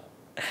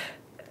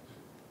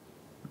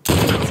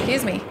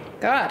 Excuse me.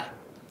 God.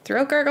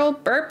 Throat gurgle,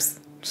 burps.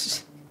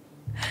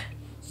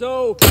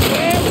 So,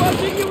 where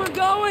was it you were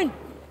going?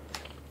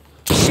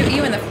 Shoot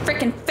you in the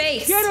frickin'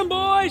 face. Get him,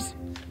 boys!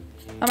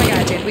 Oh my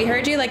god, dude. We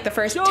heard you like the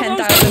first Show those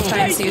 10,000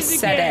 times you faces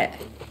said again.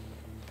 it.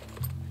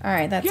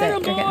 Alright, that's Get it.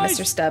 'em, You're getting boys.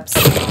 Mr. Stubbs.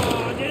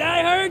 Oh, did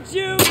I hurt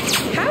you?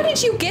 How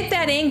did you get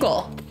that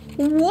angle?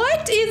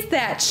 What is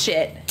that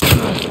shit?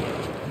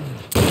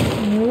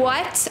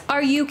 What?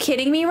 Are you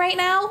kidding me right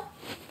now?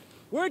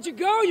 Where'd you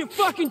go, you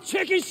fucking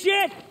chicken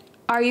shit?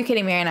 Are you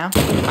kidding me right now?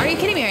 Are you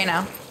kidding me right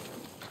now?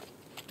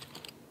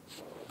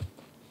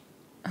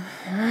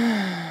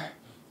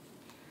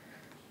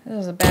 This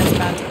is a bad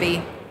spot to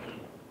be.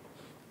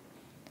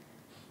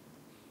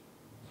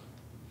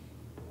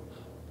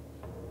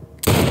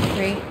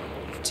 Three,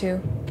 two,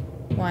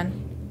 one.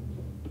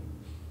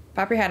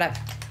 Pop your head up.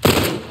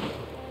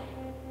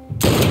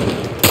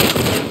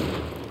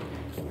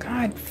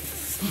 God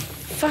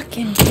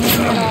fucking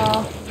damn it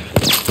all.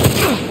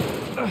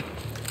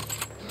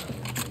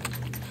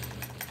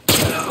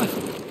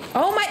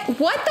 Oh my,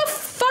 what the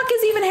fuck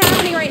is even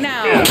happening right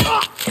now?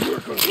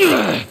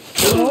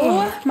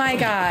 Oh my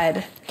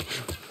god.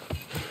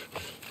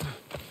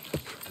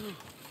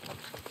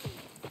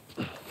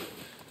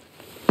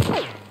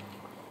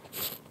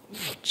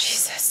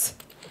 Jesus.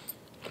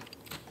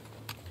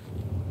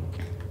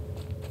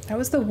 That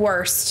was the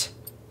worst.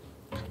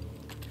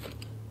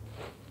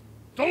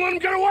 Don't let him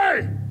get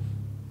away!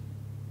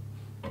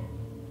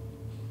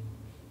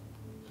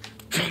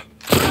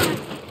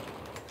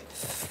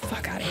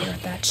 Fuck out of here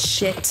with that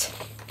shit.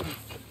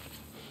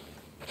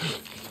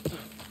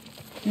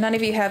 None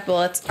of you have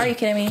bullets. Are you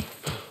kidding me?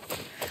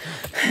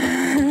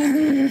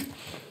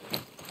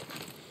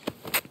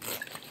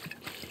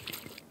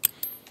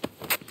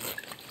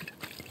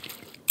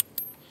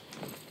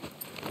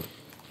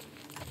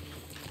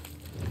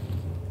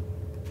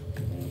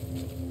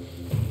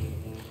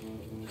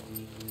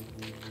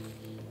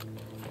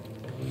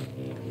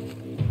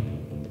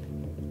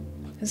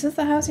 Is this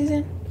the house he's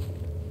in?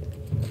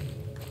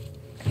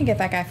 I can get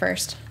that guy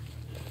first.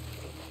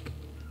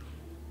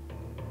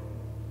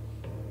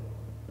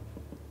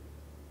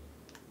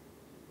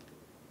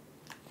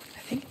 I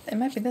think it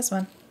might be this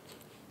one.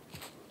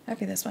 Might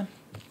be this one.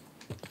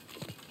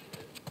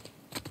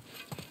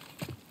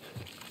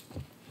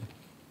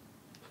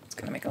 It's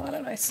gonna make a lot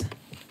of noise.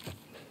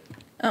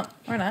 Oh,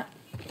 or not.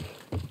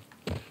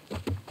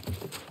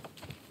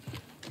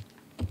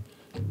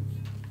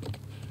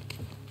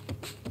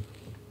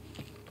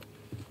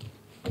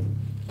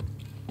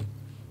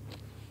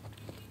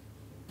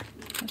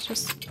 Let's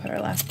just put our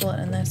last bullet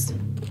in this.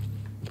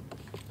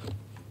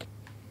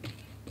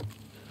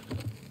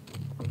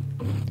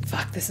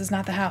 Fuck, this is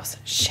not the house.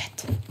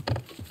 Shit.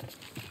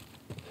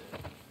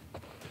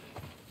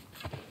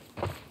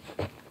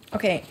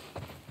 Okay.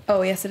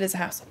 Oh, yes, it is a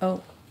house.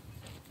 Oh.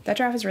 That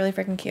giraffe is really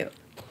freaking cute.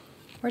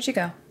 Where'd you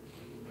go?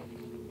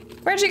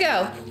 Where'd you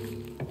go?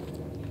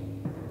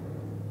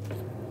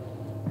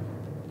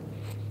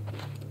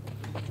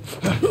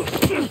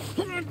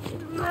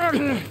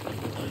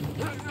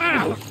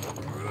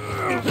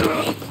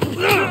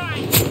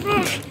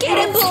 Get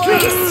him,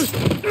 boys!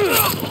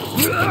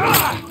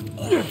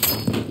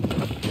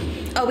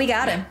 Oh, we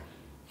got him.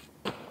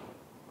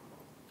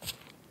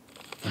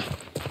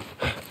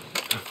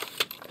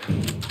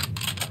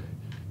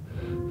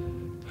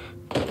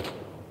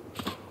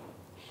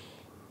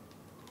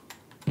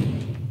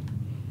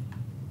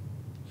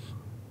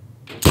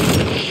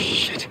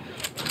 Shit.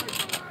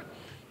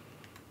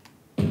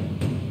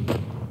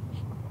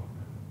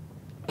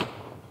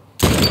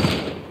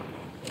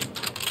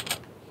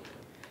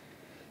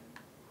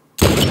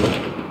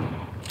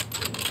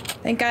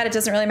 Thank God it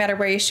doesn't really matter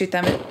where you shoot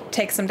them. It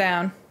takes them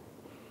down.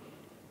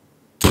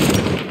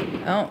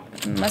 Oh,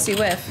 unless you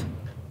whiff.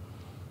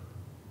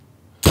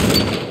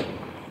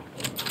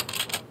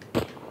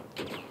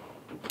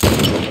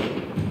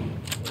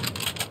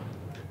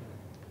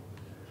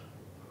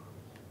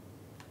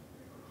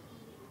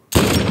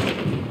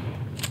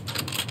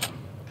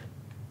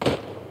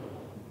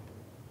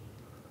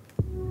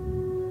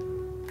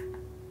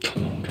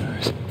 Come on,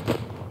 guys.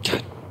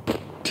 God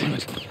damn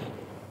it.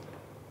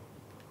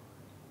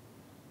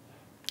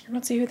 I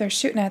don't see who they're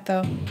shooting at,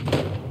 though.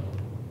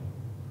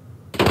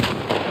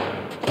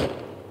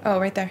 Oh,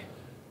 right there.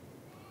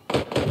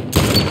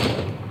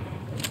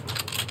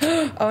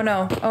 Oh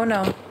no, oh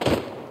no.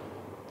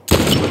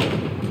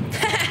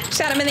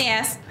 Shot him in the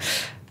ass.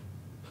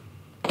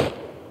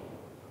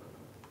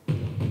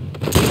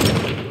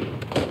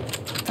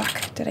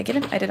 Fuck, did I get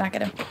him? I did not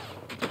get him.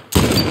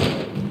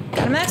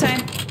 Got him that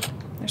time.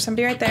 There's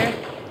somebody right there.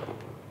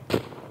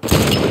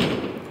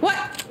 What?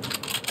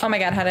 Oh my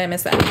God, how did I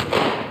miss that?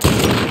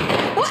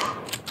 What?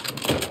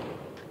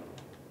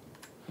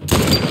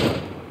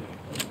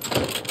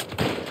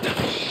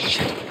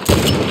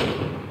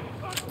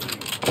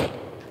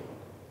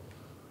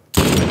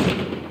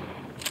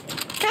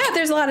 God,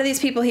 there's a lot of these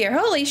people here.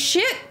 Holy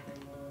shit.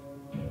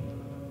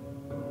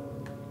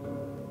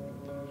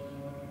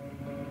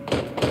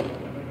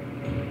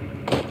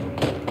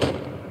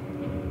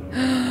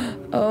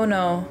 Oh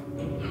no.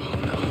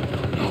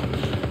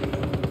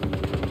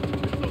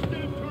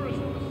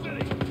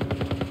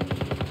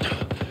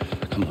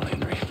 Come on,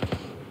 Henry.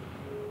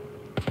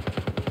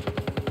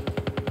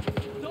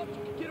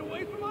 Get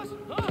away from us,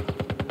 huh?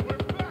 We're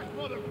back,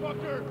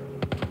 motherfucker!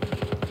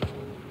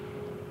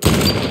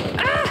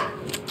 Ah!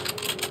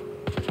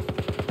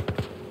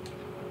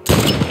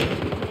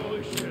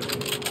 Holy shit.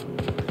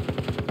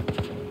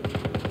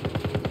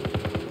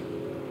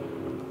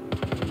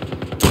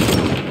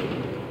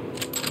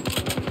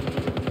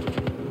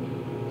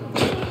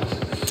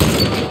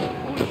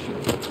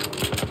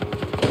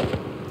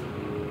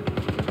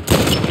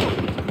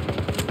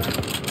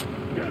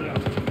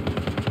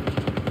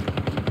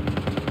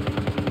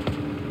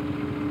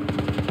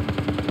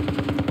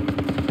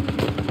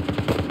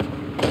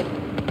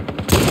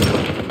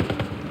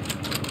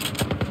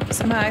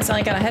 Somehow I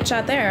accidentally got a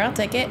headshot there. I'll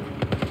take it.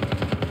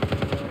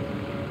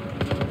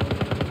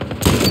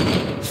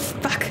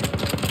 Fuck.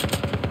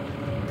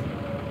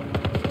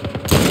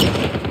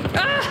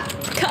 Ah!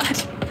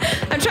 God.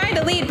 I'm trying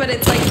to lead, but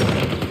it's like...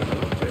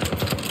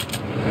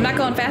 I'm not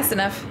going fast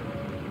enough.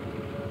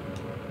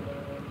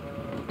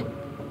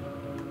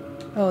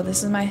 Oh,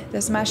 this is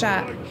my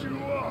shot.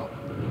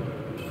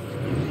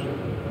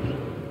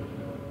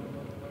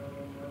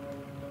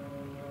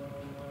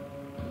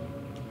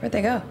 Where'd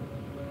they go?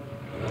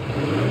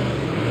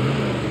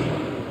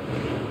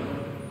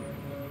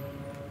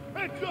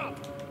 Hands up!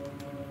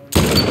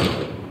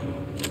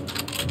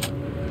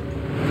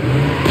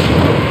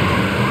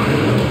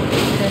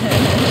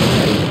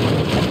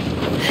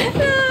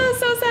 Oh,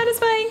 so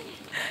satisfying.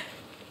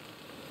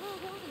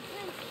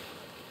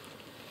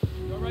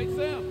 You all right,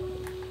 Sam?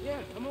 Yeah,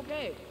 I'm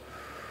okay.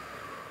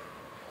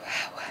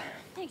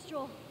 Thanks,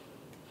 Joel.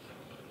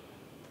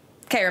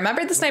 Okay,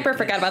 remembered the sniper,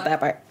 forgot about that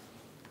part.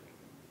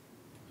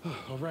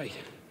 All right.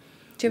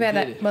 Too bad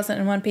did that it. wasn't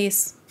in one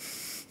piece.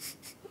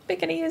 We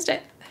could have used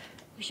it.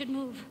 We should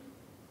move.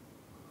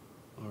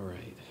 All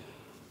right.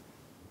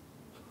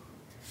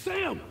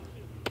 Sam!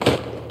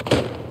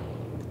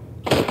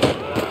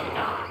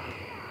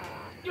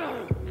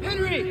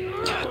 Henry!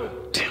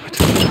 Damn it.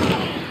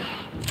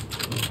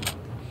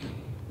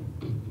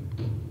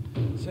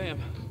 Sam,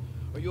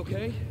 are you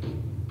okay?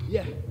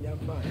 Yeah, I'm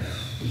fine.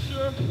 You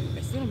sure?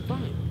 I said I'm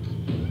fine.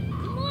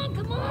 Come on,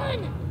 come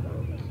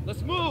on!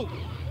 Let's move.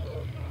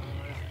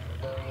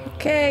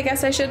 Okay, I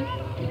guess I should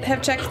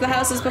have checked the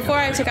houses before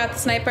I took out the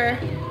sniper.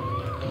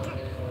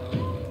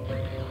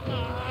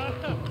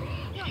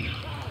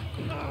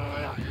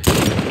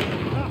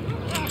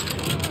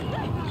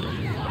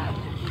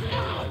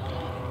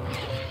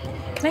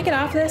 Can I get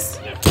off this?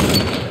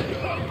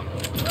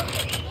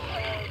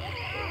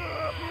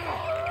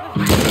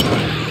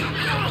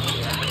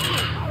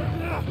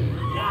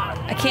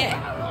 I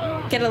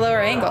can't get a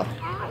lower angle.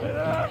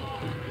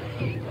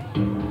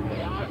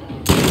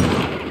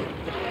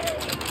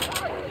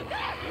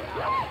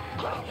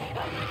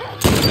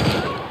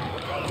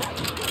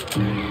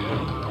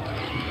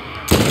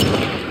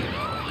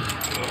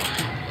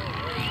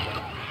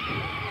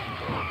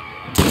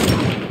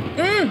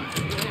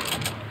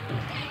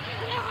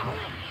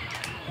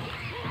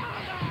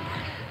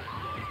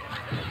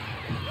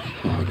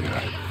 Oh,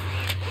 God.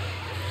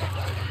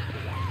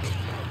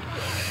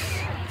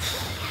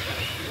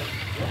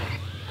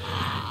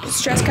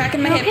 Stress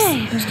cracking my hips.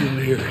 Okay. Still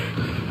here.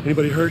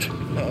 Anybody hurt?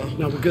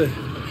 No, we're good.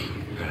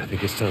 I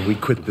think it's time we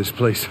quit this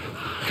place.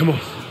 Come on.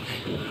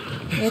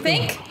 You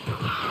think?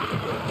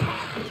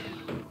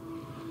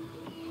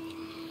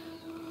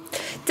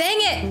 Dang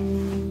it!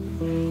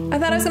 I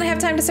thought I was gonna have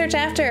time to search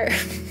after.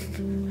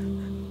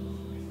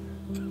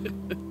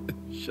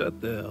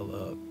 Shut the hell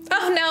up.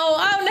 Oh no!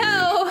 Oh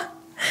no!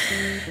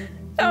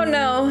 Oh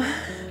no!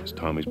 It's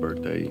Tommy's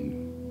birthday,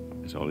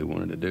 and that's all he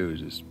wanted to do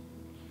is just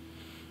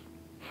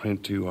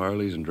rent 2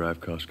 Harleys and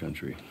drive cross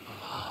country.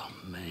 Oh,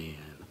 man.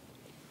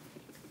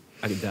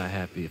 I could die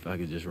happy if I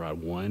could just ride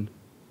one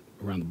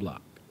around the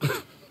block.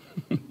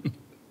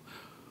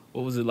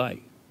 What was it like?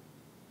 It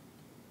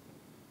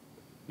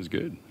was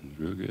good. It was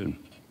real good.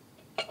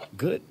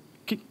 Good?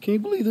 Can you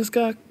believe this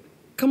guy?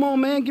 Come on,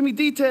 man, give me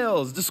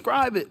details.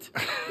 Describe it.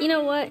 You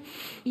know what?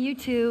 You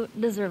two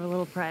deserve a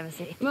little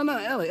privacy. No,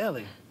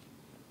 Ellie.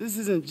 This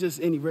isn't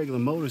just any regular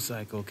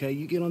motorcycle, okay?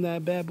 You get on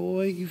that bad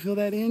boy, you feel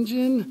that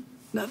engine?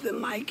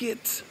 Nothing like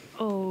it.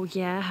 Oh,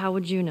 yeah? How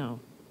would you know?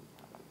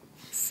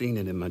 Seen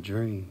it in my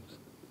dreams.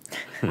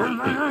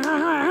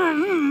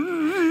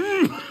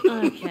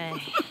 Okay.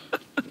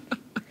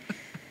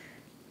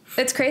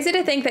 It's crazy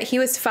to think that he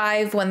was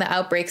 5 when the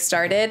outbreak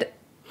started.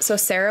 So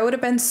Sarah would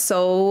have been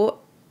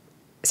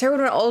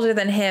older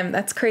than him.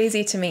 That's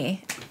crazy to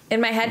me.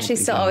 In my head,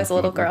 she's still always a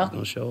little girl.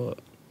 Don't show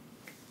up.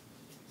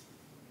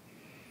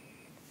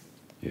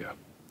 Yeah.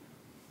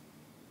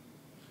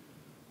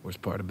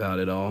 Worst part about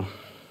it all,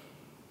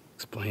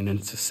 explaining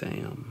it to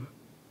Sam.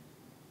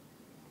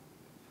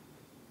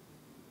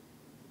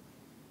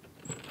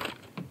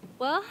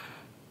 Well,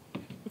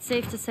 it's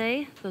safe to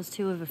say those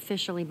two have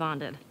officially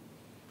bonded.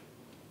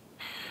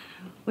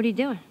 What are you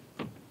doing?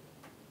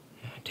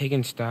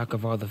 Taking stock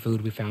of all the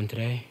food we found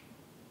today.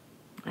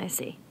 I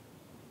see.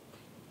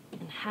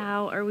 And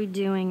how are we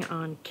doing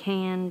on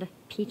canned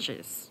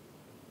peaches?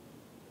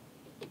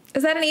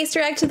 Is that an Easter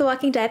egg to The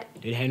Walking Dead?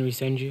 Did Henry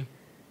send you?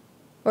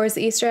 Or is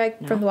the Easter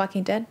egg No. from The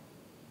Walking Dead?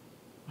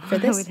 For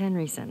Why this? would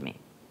Henry send me?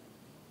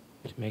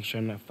 To make sure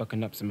I'm not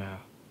fucking up somehow.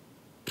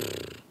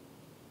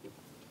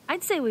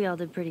 I'd say we all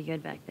did pretty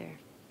good back there.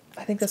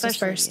 I think this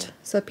Especially was first. you.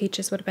 So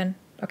peaches would have been...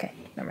 Okay,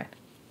 never mind.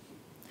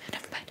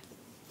 Never mind.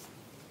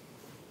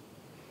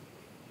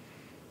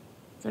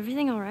 Is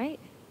everything all right?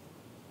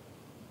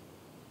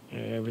 Yeah,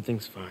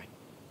 everything's fine.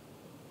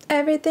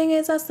 Everything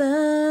is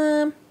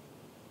awesome.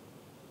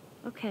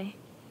 Okay.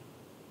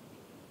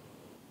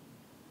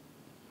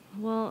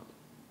 Well,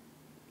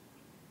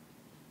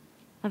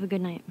 have a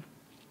good night.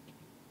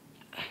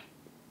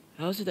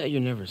 How is it that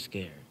you're never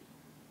scared?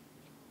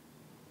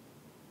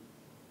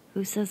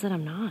 Who says that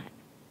I'm not?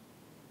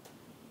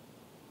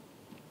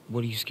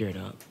 What are you scared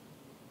of?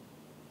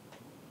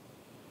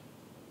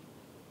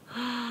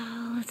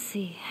 Let's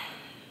see.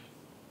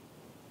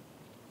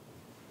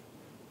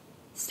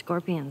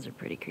 Scorpions are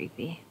pretty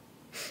creepy.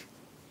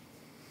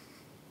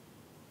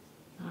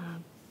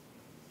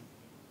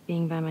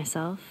 Being by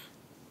myself.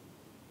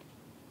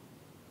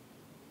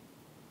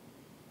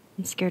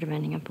 I'm scared of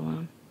ending up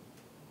alone.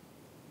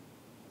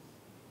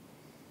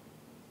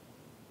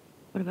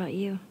 What about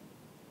you?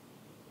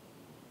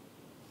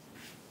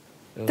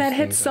 That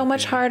hits so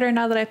much harder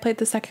now that I played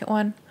the second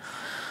one.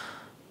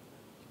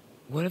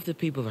 What if the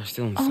people are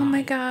still inside? Oh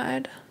my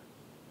god.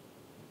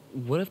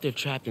 What if they're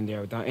trapped in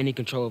there without any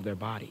control of their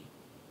body?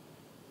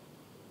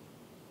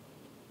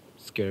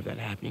 Scared of that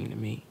happening to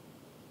me.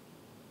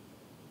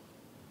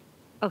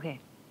 Okay.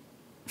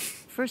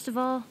 First of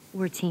all,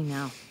 we're a team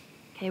now.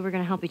 Okay, we're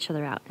gonna help each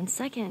other out. And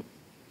second,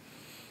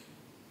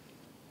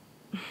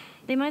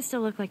 they might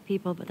still look like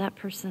people, but that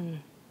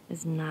person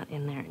is not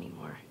in there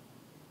anymore.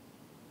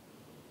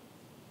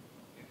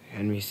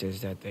 Henry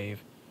says that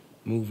they've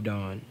moved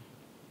on.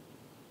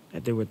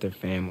 That they're with their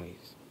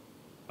families.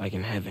 Like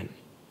in heaven.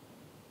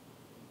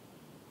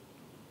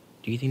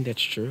 Do you think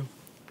that's true?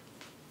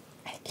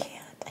 I can't.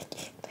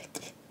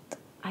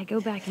 I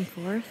go back and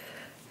forth.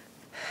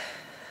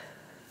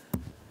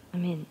 I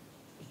mean,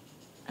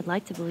 I'd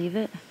like to believe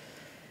it.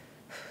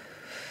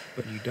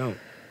 But you don't.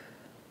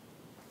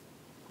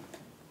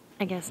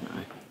 I guess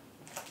not.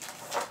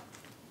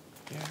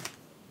 Yeah.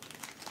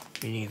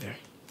 Me neither.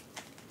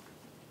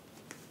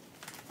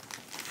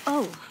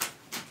 Oh.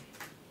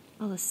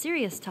 Well, the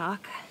serious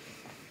talk.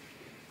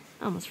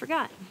 I almost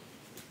forgot.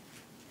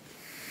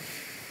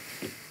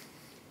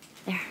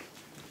 There.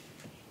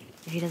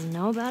 If he doesn't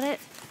know about it,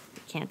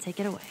 he can't take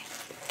it away.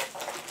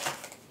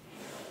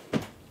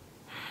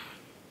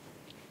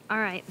 All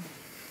right.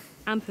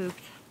 I'm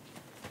pooped.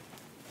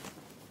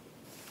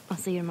 I'll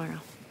see you tomorrow.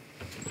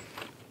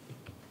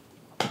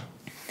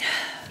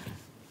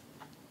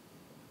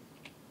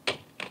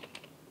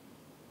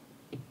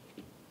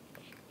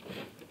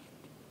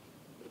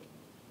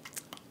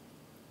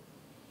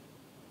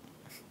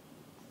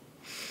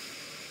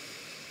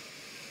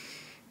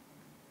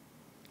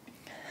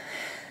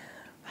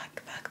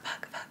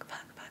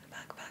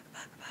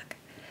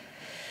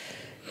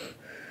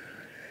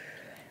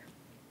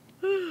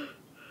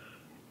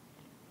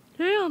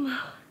 Damn.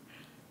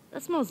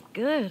 That smells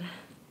good.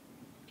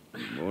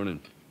 Good morning.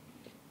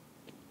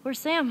 Where's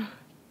Sam?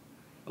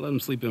 I let him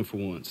sleep in for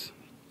once.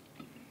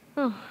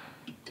 Oh.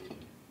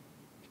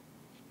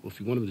 Well,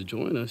 if you want him to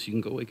join us, you can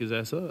go wake his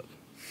ass up.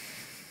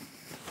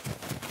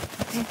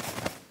 Okay.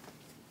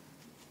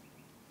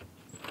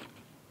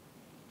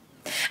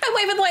 I'm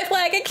waving the white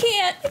flag. I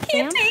can't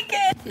Sam? take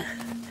it.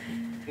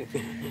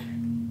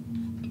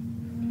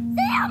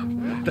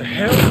 What the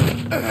hell?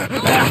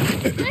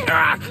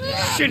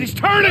 Shit, he's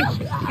turning!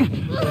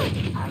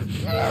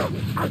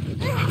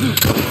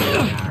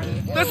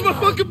 That's my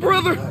fucking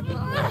brother!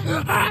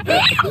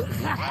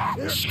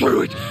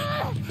 Screw it!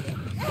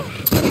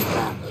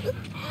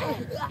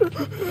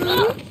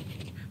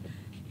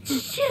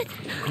 Shit.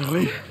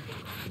 Ellie?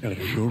 Ellie,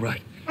 are you all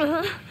right?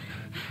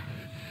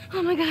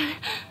 Oh my god.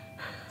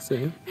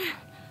 Sam?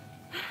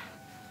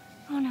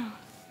 Oh no.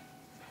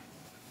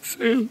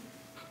 Sam?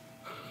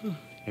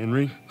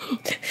 Henry?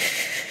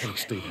 Oh,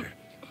 stay there.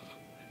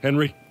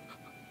 Henry?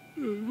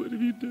 What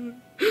have you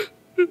done?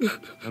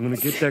 I'm gonna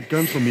get that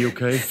gun from you,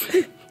 okay?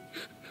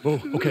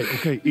 Oh,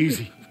 okay,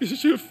 easy.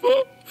 It's your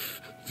fault.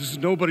 This is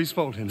nobody's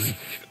fault, Henry.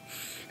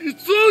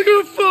 It's all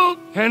your fault.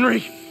 Henry!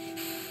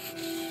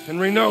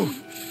 Henry, no!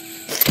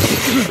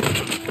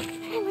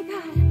 Oh my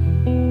god.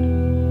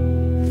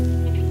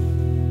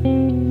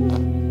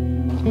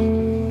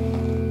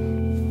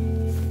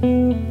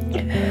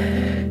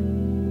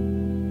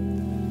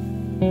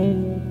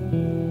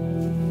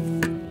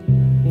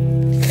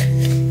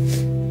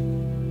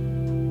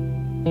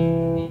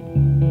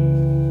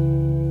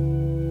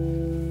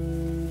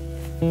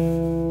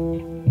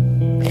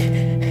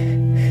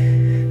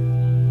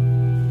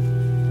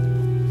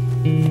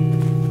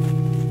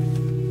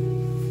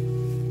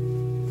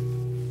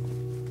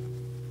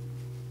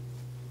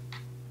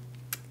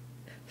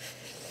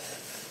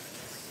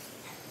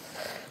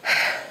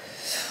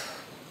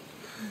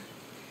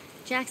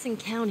 Jackson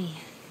County.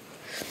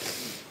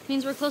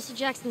 Means we're close to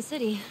Jackson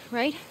City,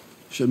 right?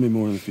 Shouldn't be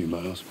more than a few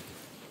miles.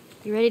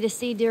 You ready to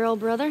see dear old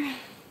brother?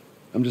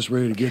 I'm just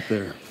ready to get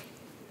there.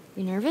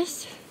 You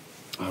nervous?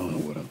 I don't know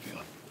what I'm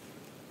feeling.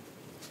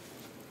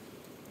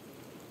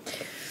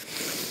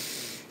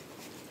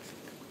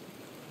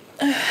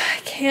 I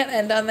can't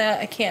end on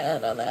that. I can't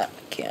end on that.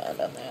 I can't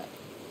end on that.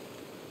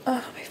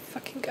 Oh my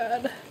fucking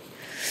god.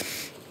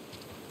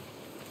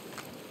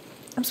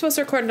 I'm supposed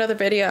to record another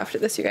video after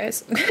this, you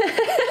guys.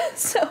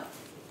 So,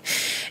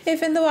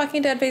 if in the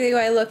Walking Dead video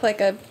I look like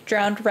a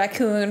drowned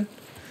raccoon,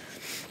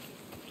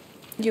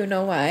 you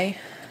know why.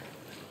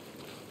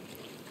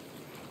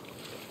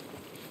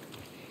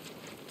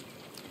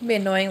 I'll be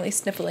annoyingly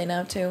sniffly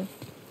now, too.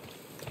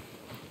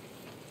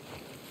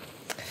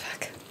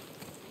 Fuck.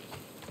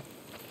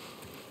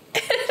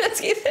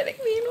 This keeps hitting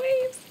me in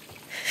waves.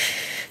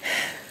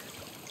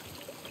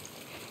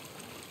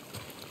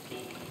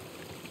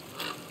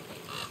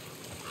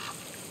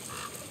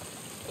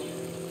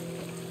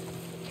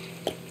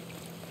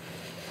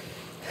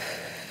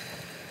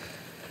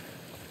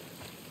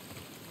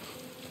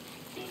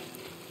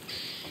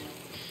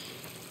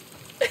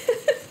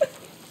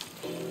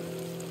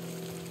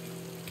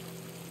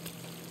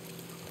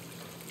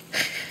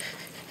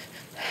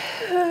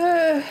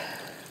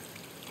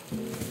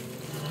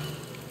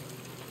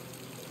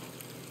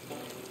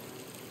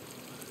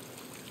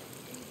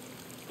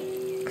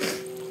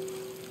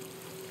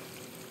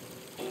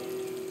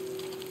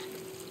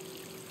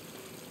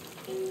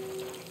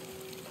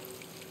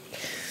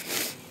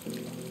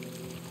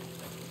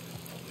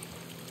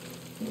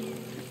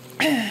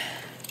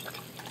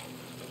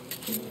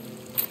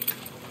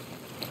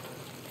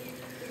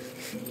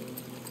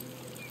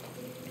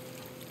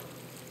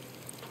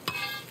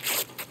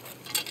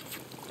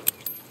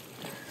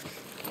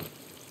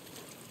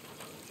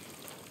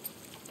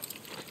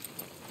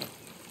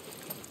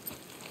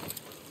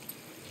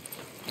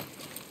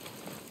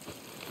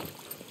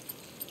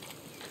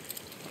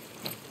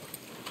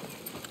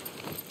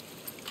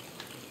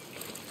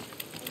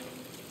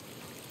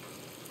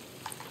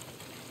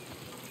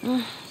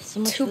 So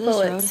much 2 for this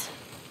bullets. road.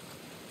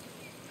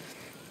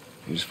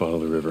 You just follow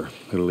the river.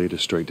 It'll lead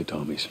us straight to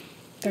Tommy's.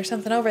 There's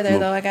something over there,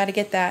 Come though. on. I gotta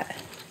get that.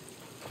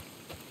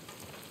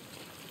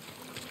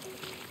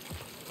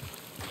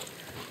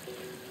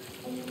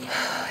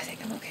 I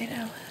think I'm okay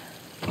now.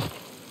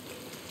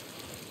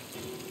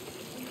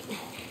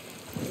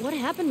 What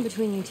happened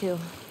between you two?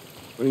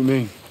 What do you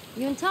mean?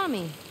 You and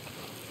Tommy.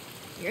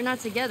 You're not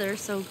together,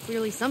 so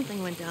clearly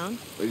something went down.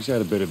 We just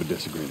had a bit of a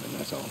disagreement,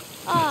 that's all.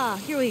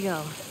 Ah, here we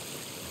go.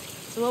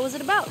 So what was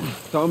it about?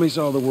 Tommy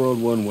saw the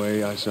world one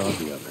way, I saw it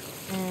the other.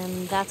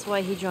 And that's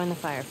why he joined the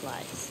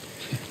Fireflies.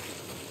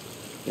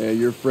 Yeah,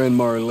 your friend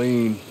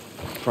Marlene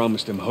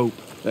promised him hope.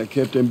 That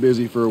kept him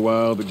busy for a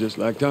while, but just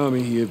like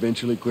Tommy, he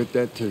eventually quit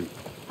that too.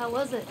 How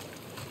was it?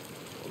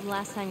 The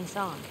last time you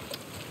saw him?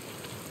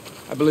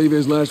 I believe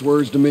his last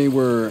words to me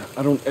were,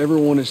 I don't ever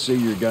want to see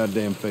your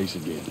goddamn face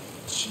again.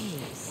 Jeez.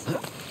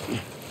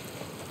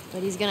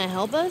 But he's gonna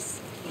help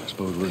us? I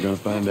suppose we're gonna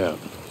find out.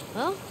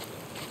 Well,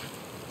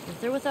 if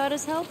they're without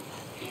his help,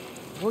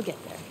 we'll get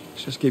there.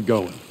 Let's just keep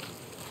going.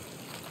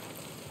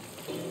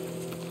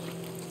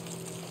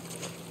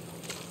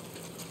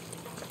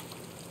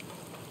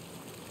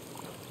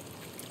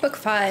 Book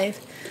 5.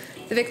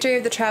 The victory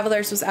of the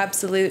travelers was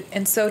absolute,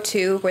 and so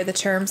too were the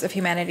terms of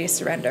humanity's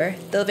surrender.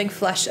 The living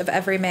flesh of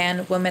every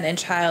man, woman, and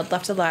child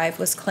left alive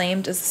was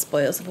claimed as the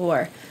spoils of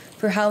war.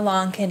 For how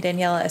long can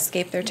Daniela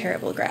escape their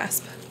terrible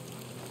grasp?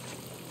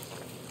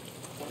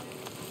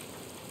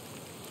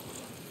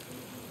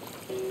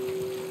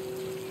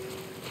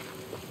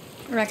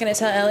 We're not going to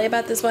tell Ellie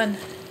about this one.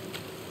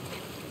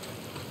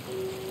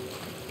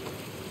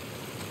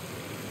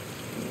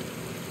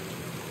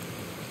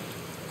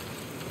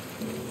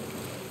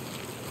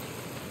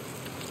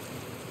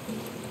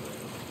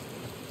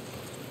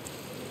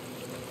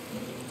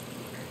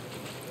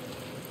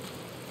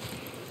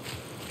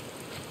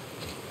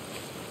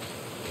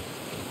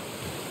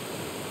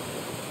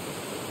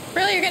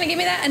 Really? You're going to give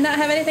me that and not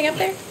have anything up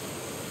there?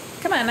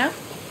 Come on now.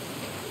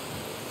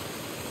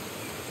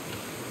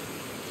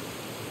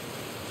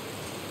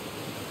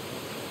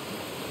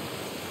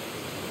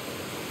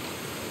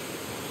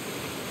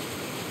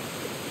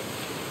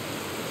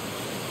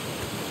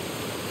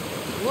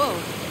 Whoa,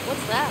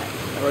 what's that?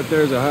 Right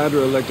there's a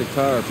hydroelectric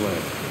power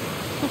plant.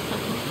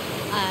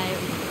 A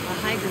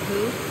hydro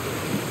who?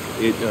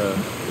 It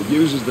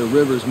uses the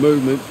river's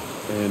movement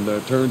and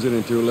turns it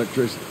into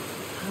electricity.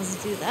 How's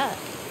it do that?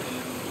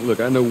 Look,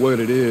 I know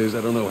what it is.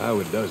 I don't know how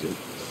it does it.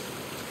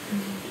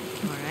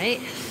 All right.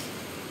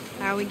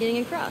 How are we getting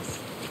across?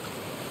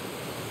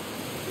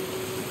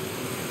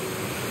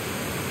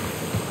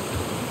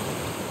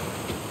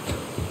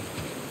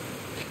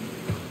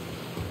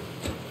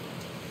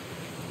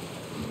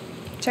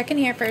 Check in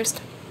here first.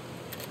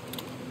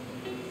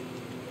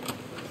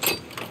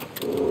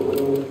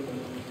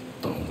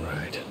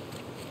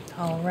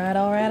 All right.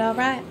 All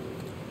right.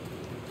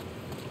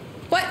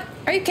 What?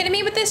 Are you kidding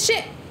me with this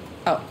shit?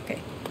 Oh, okay.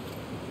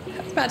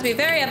 I was about to be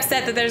very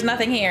upset that there's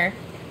nothing here.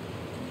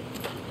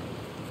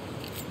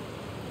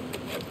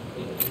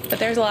 But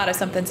there's a lot of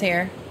somethings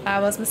here. I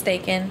was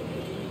mistaken.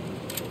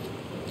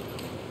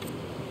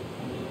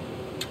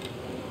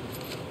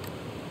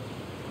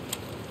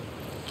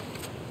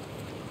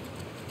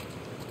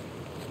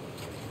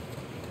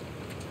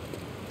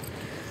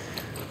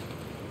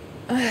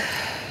 My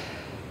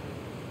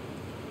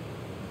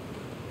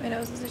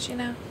nose is itchy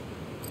now.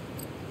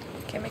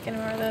 Can't make any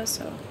more of those,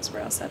 so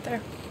we're all set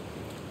there.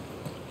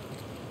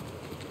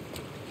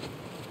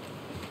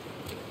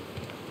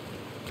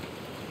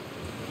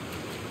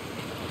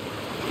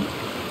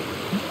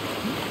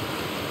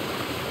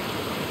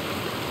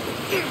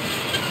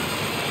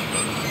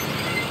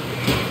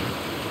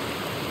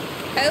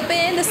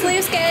 Open the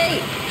sluice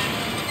gate!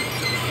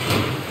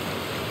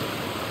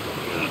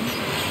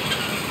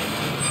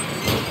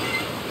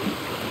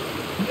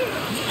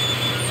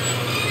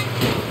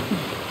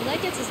 Well,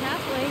 that gets us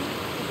halfway.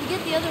 If we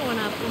get the other one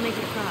up, we'll make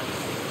it across.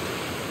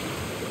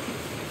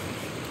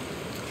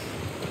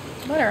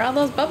 What are all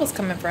those bubbles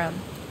coming from?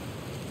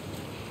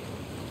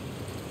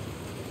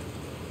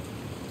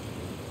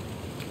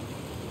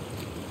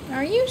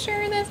 Are you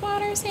sure this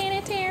water's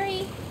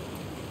sanitary?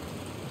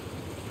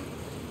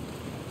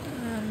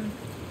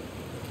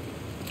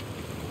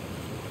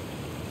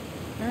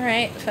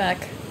 Alright, fuck.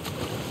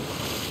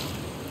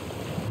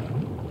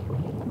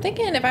 I'm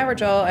thinking if I were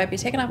Joel, I'd be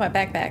taking off my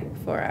backpack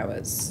before I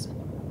was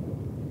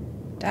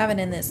diving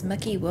in this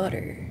mucky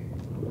water.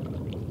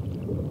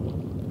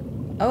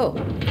 Oh.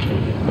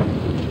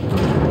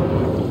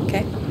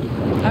 Okay.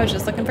 I was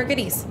just looking for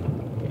goodies.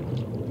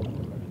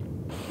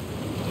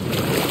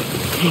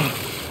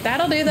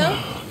 That'll do, though.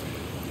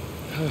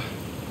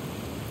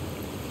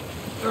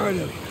 All right,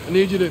 Ellie. I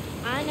need you to...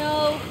 I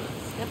know.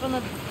 Step on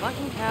the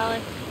fucking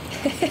pallet.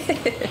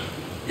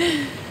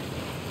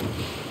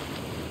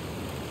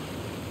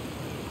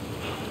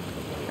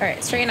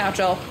 Alright, straighten out,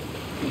 Joel.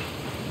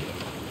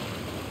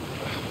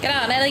 Get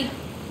on, Ellie.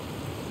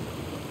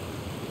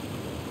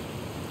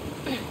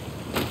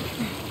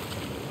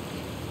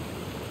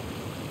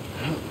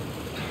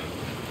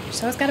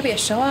 So it's gotta be a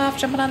show-off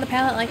jumping on the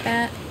pallet like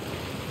that.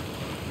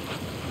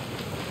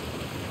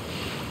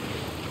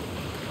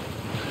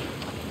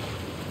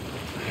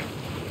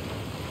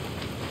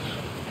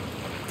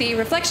 The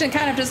reflection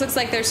kind of just looks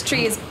like there's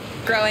trees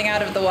growing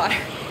out of the water.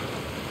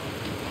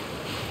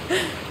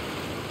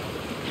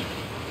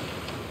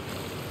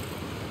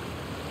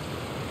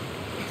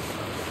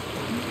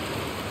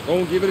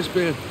 Oh, give it a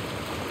spin.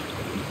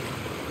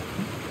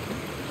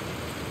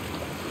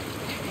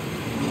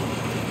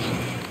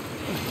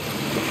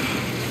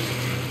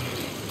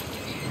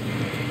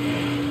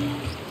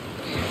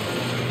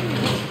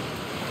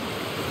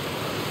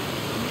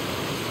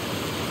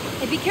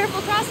 Hey, be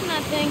careful crossing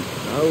that thing.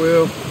 I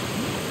will.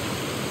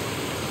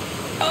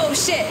 Oh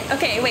shit!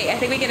 Okay, wait, I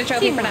think we get a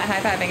trophy for not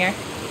high-fiving her.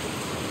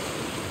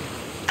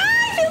 Ah,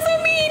 I feel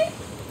so mean!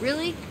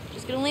 Really?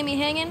 Just gonna leave me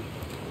hanging?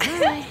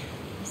 Alright.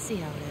 Let's see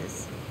how it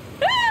is.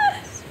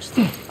 It's just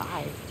like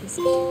 5. Just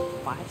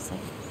 5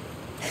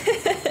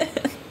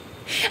 seconds.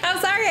 I'm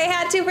sorry, I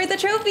had to for the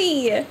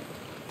trophy!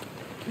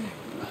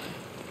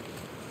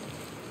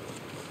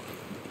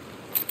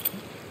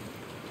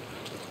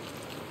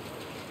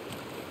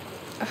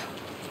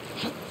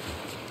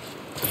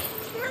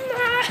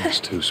 It's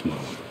too small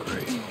of a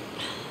grave.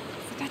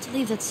 Forgot to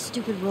leave that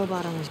stupid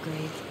robot on his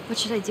grave. What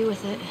should I do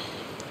with it?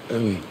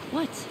 Ellie,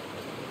 What?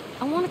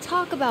 I want to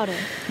talk about it.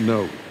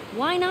 no.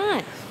 Why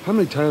not? How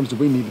many times do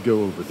we need to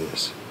go over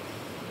this?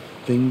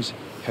 Things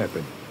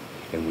happen,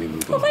 and we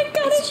move on. Oh my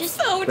god, It's it's just-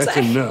 just so That's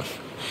exciting. enough.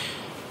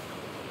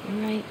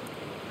 You're right.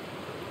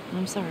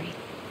 I'm sorry.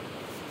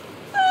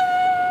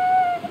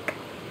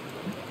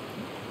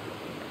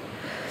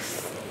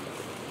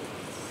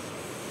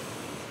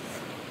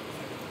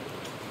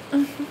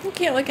 I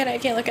can't look at it, I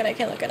can't look at it, I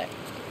can't look at it.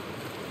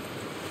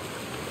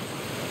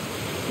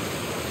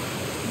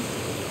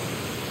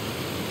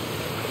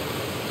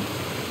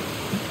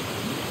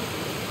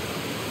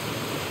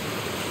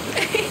 I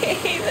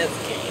hate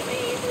this game, I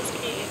hate this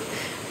game.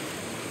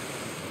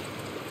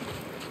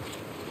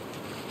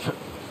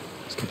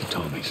 Let's get to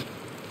Tommy's.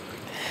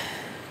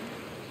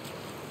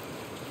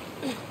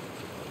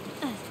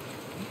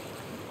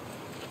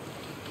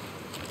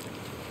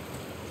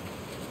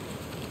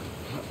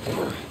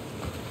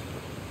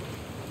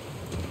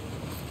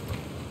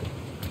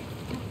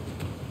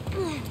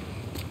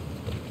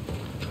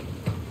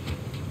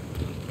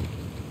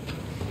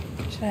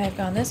 Should I have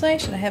gone this way?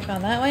 Should I have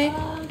gone that way?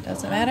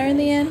 Doesn't matter in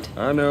the end.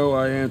 I know,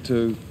 I am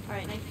too.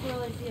 Alright, next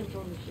floor, I see I'm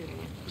throwing the shooting.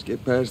 Let's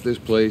get past this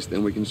place,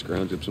 then we can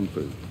scrounge up some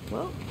food.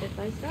 Well, if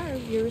I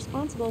starve, you're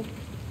responsible.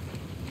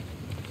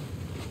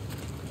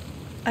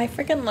 I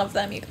freaking love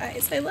them, you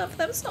guys. I love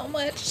them so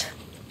much.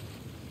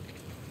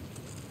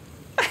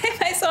 Why am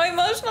I so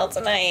emotional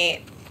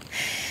tonight?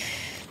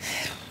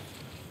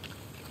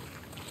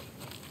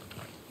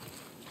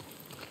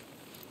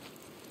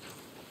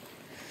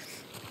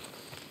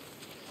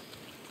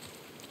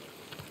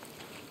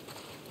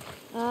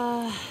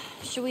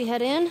 Should we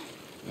head in?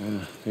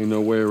 Ain't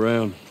no way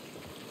around.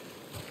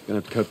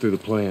 Gonna have to cut through the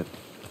plant.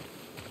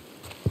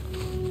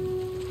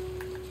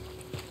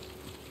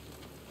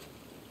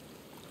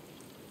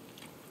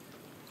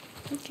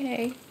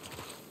 Okay.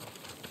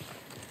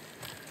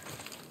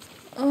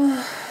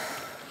 Oh.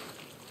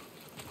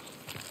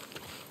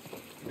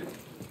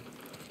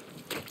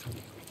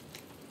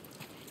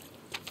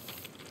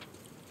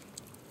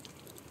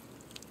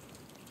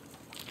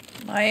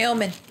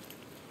 Wyoming.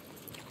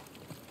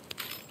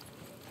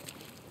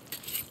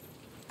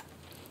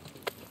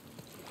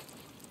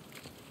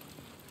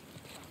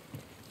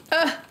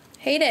 Ugh,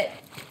 hate it.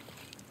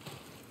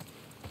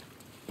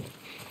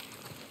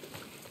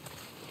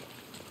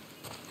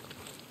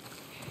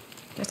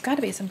 There's got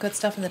to be some good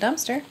stuff in the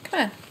dumpster. Come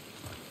on.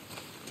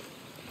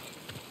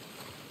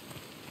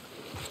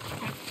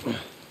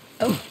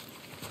 Oh.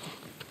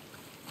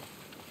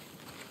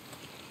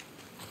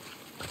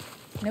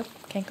 Nope,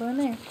 can't go in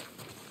there.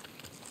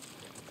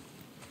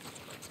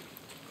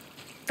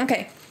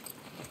 Okay.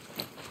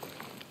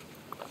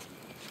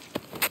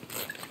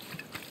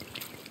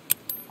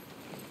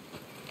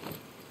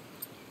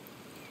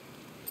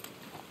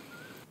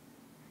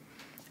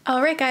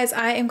 All right, guys,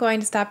 I am going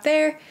to stop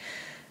there.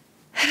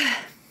 I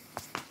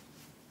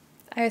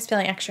was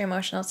feeling extra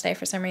emotional today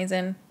for some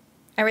reason.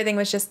 Everything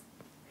was just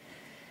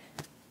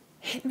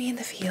hit me in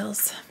the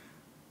feels.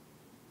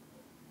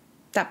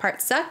 That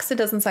part sucks. It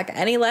doesn't suck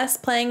any less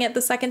playing it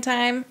the second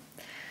time.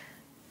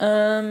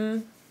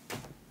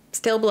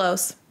 Still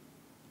blows.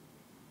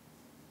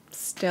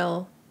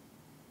 Still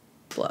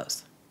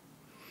blows.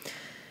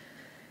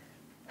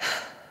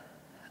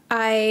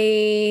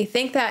 I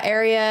think that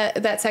area,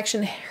 that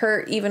section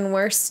hurt even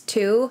worse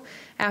too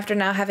after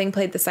now having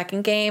played the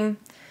second game.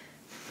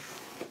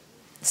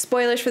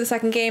 Spoilers for the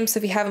second game, so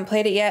if you haven't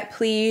played it yet,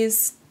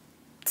 please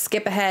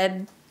skip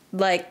ahead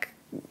like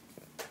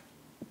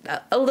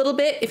a little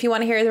bit if you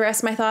want to hear the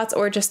rest of my thoughts,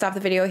 or just stop the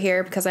video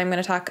here because I'm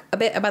going to talk a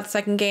bit about the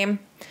second game.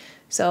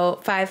 So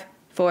 5,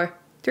 4,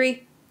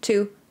 3,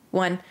 2,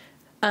 1.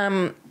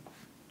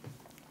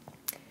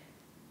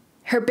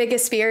 Her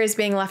biggest fear is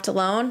being left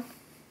alone.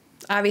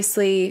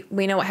 Obviously,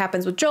 we know what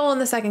happens with Joel in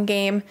the second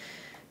game,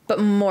 but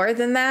more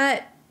than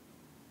that,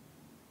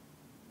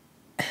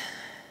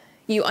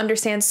 you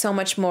understand so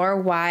much more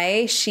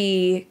why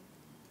she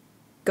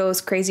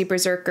goes crazy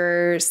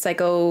berserker,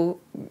 psycho,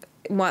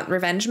 want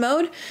revenge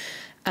mode.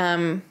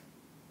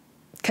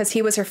 Because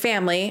he was her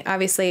family.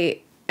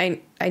 Obviously,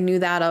 I knew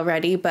that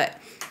already, but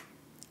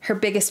her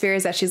biggest fear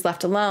is that she's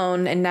left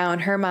alone, and now in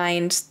her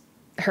mind,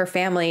 her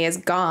family is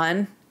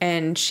gone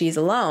and she's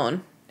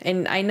alone.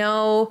 And I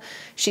know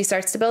she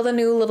starts to build a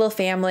new little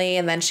family,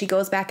 and then she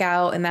goes back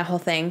out and that whole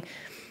thing.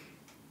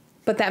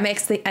 But that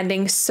makes the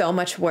ending so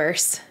much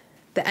worse.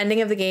 The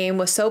ending of the game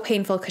was so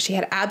painful because she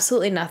had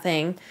absolutely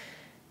nothing.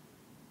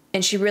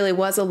 And she really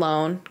was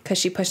alone because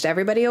she pushed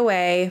everybody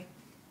away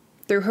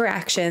through her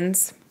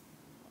actions.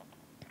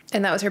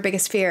 And that was her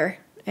biggest fear.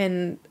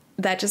 And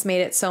that just made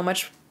it so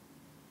much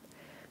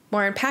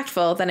more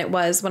impactful than it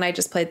was when I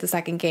just played the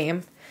second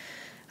game.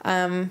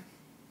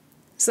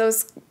 So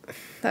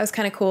that was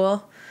kind of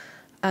cool.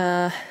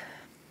 Nice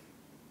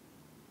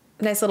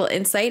little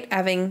insight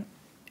having,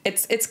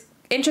 it's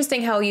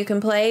interesting how you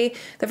can play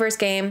the first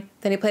game,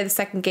 then you play the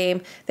second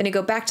game, then you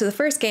go back to the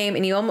first game,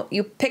 and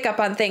you pick up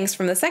on things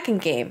from the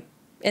second game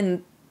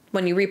and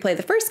when you replay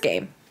the first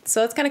game.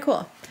 So it's kind of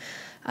cool.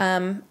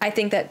 I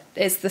think that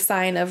is the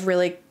sign of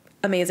really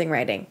amazing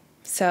writing.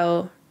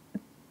 So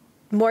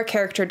more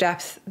character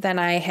depth than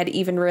I had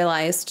even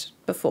realized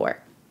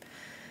before.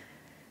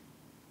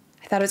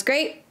 I thought it was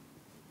great.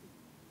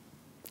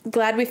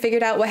 Glad we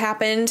figured out what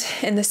happened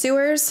in the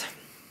sewers.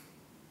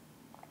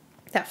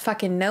 That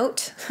fucking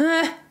note.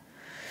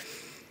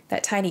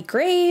 That tiny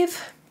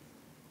grave.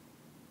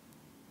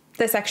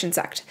 This section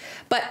sucked.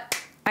 But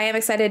I am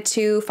excited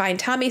to find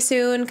Tommy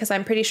soon, because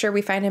I'm pretty sure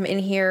we find him in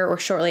here or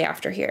shortly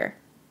after here,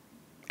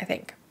 I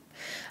think.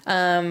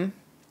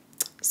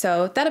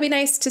 So that'll be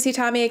nice to see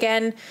Tommy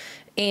again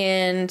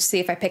and see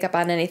if I pick up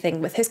on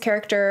anything with his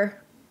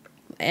character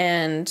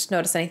and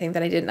notice anything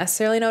that I didn't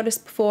necessarily notice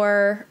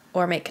before,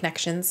 or make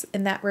connections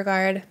in that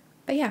regard.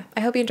 But yeah,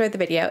 I hope you enjoyed the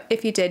video.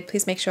 If you did,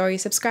 please make sure you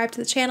subscribe to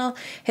the channel,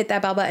 hit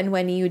that bell button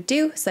when you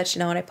do, so that you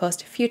know when I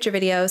post future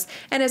videos.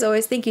 And as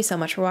always, thank you so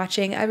much for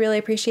watching. I really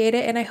appreciate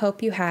it, and I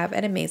hope you have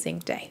an amazing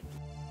day.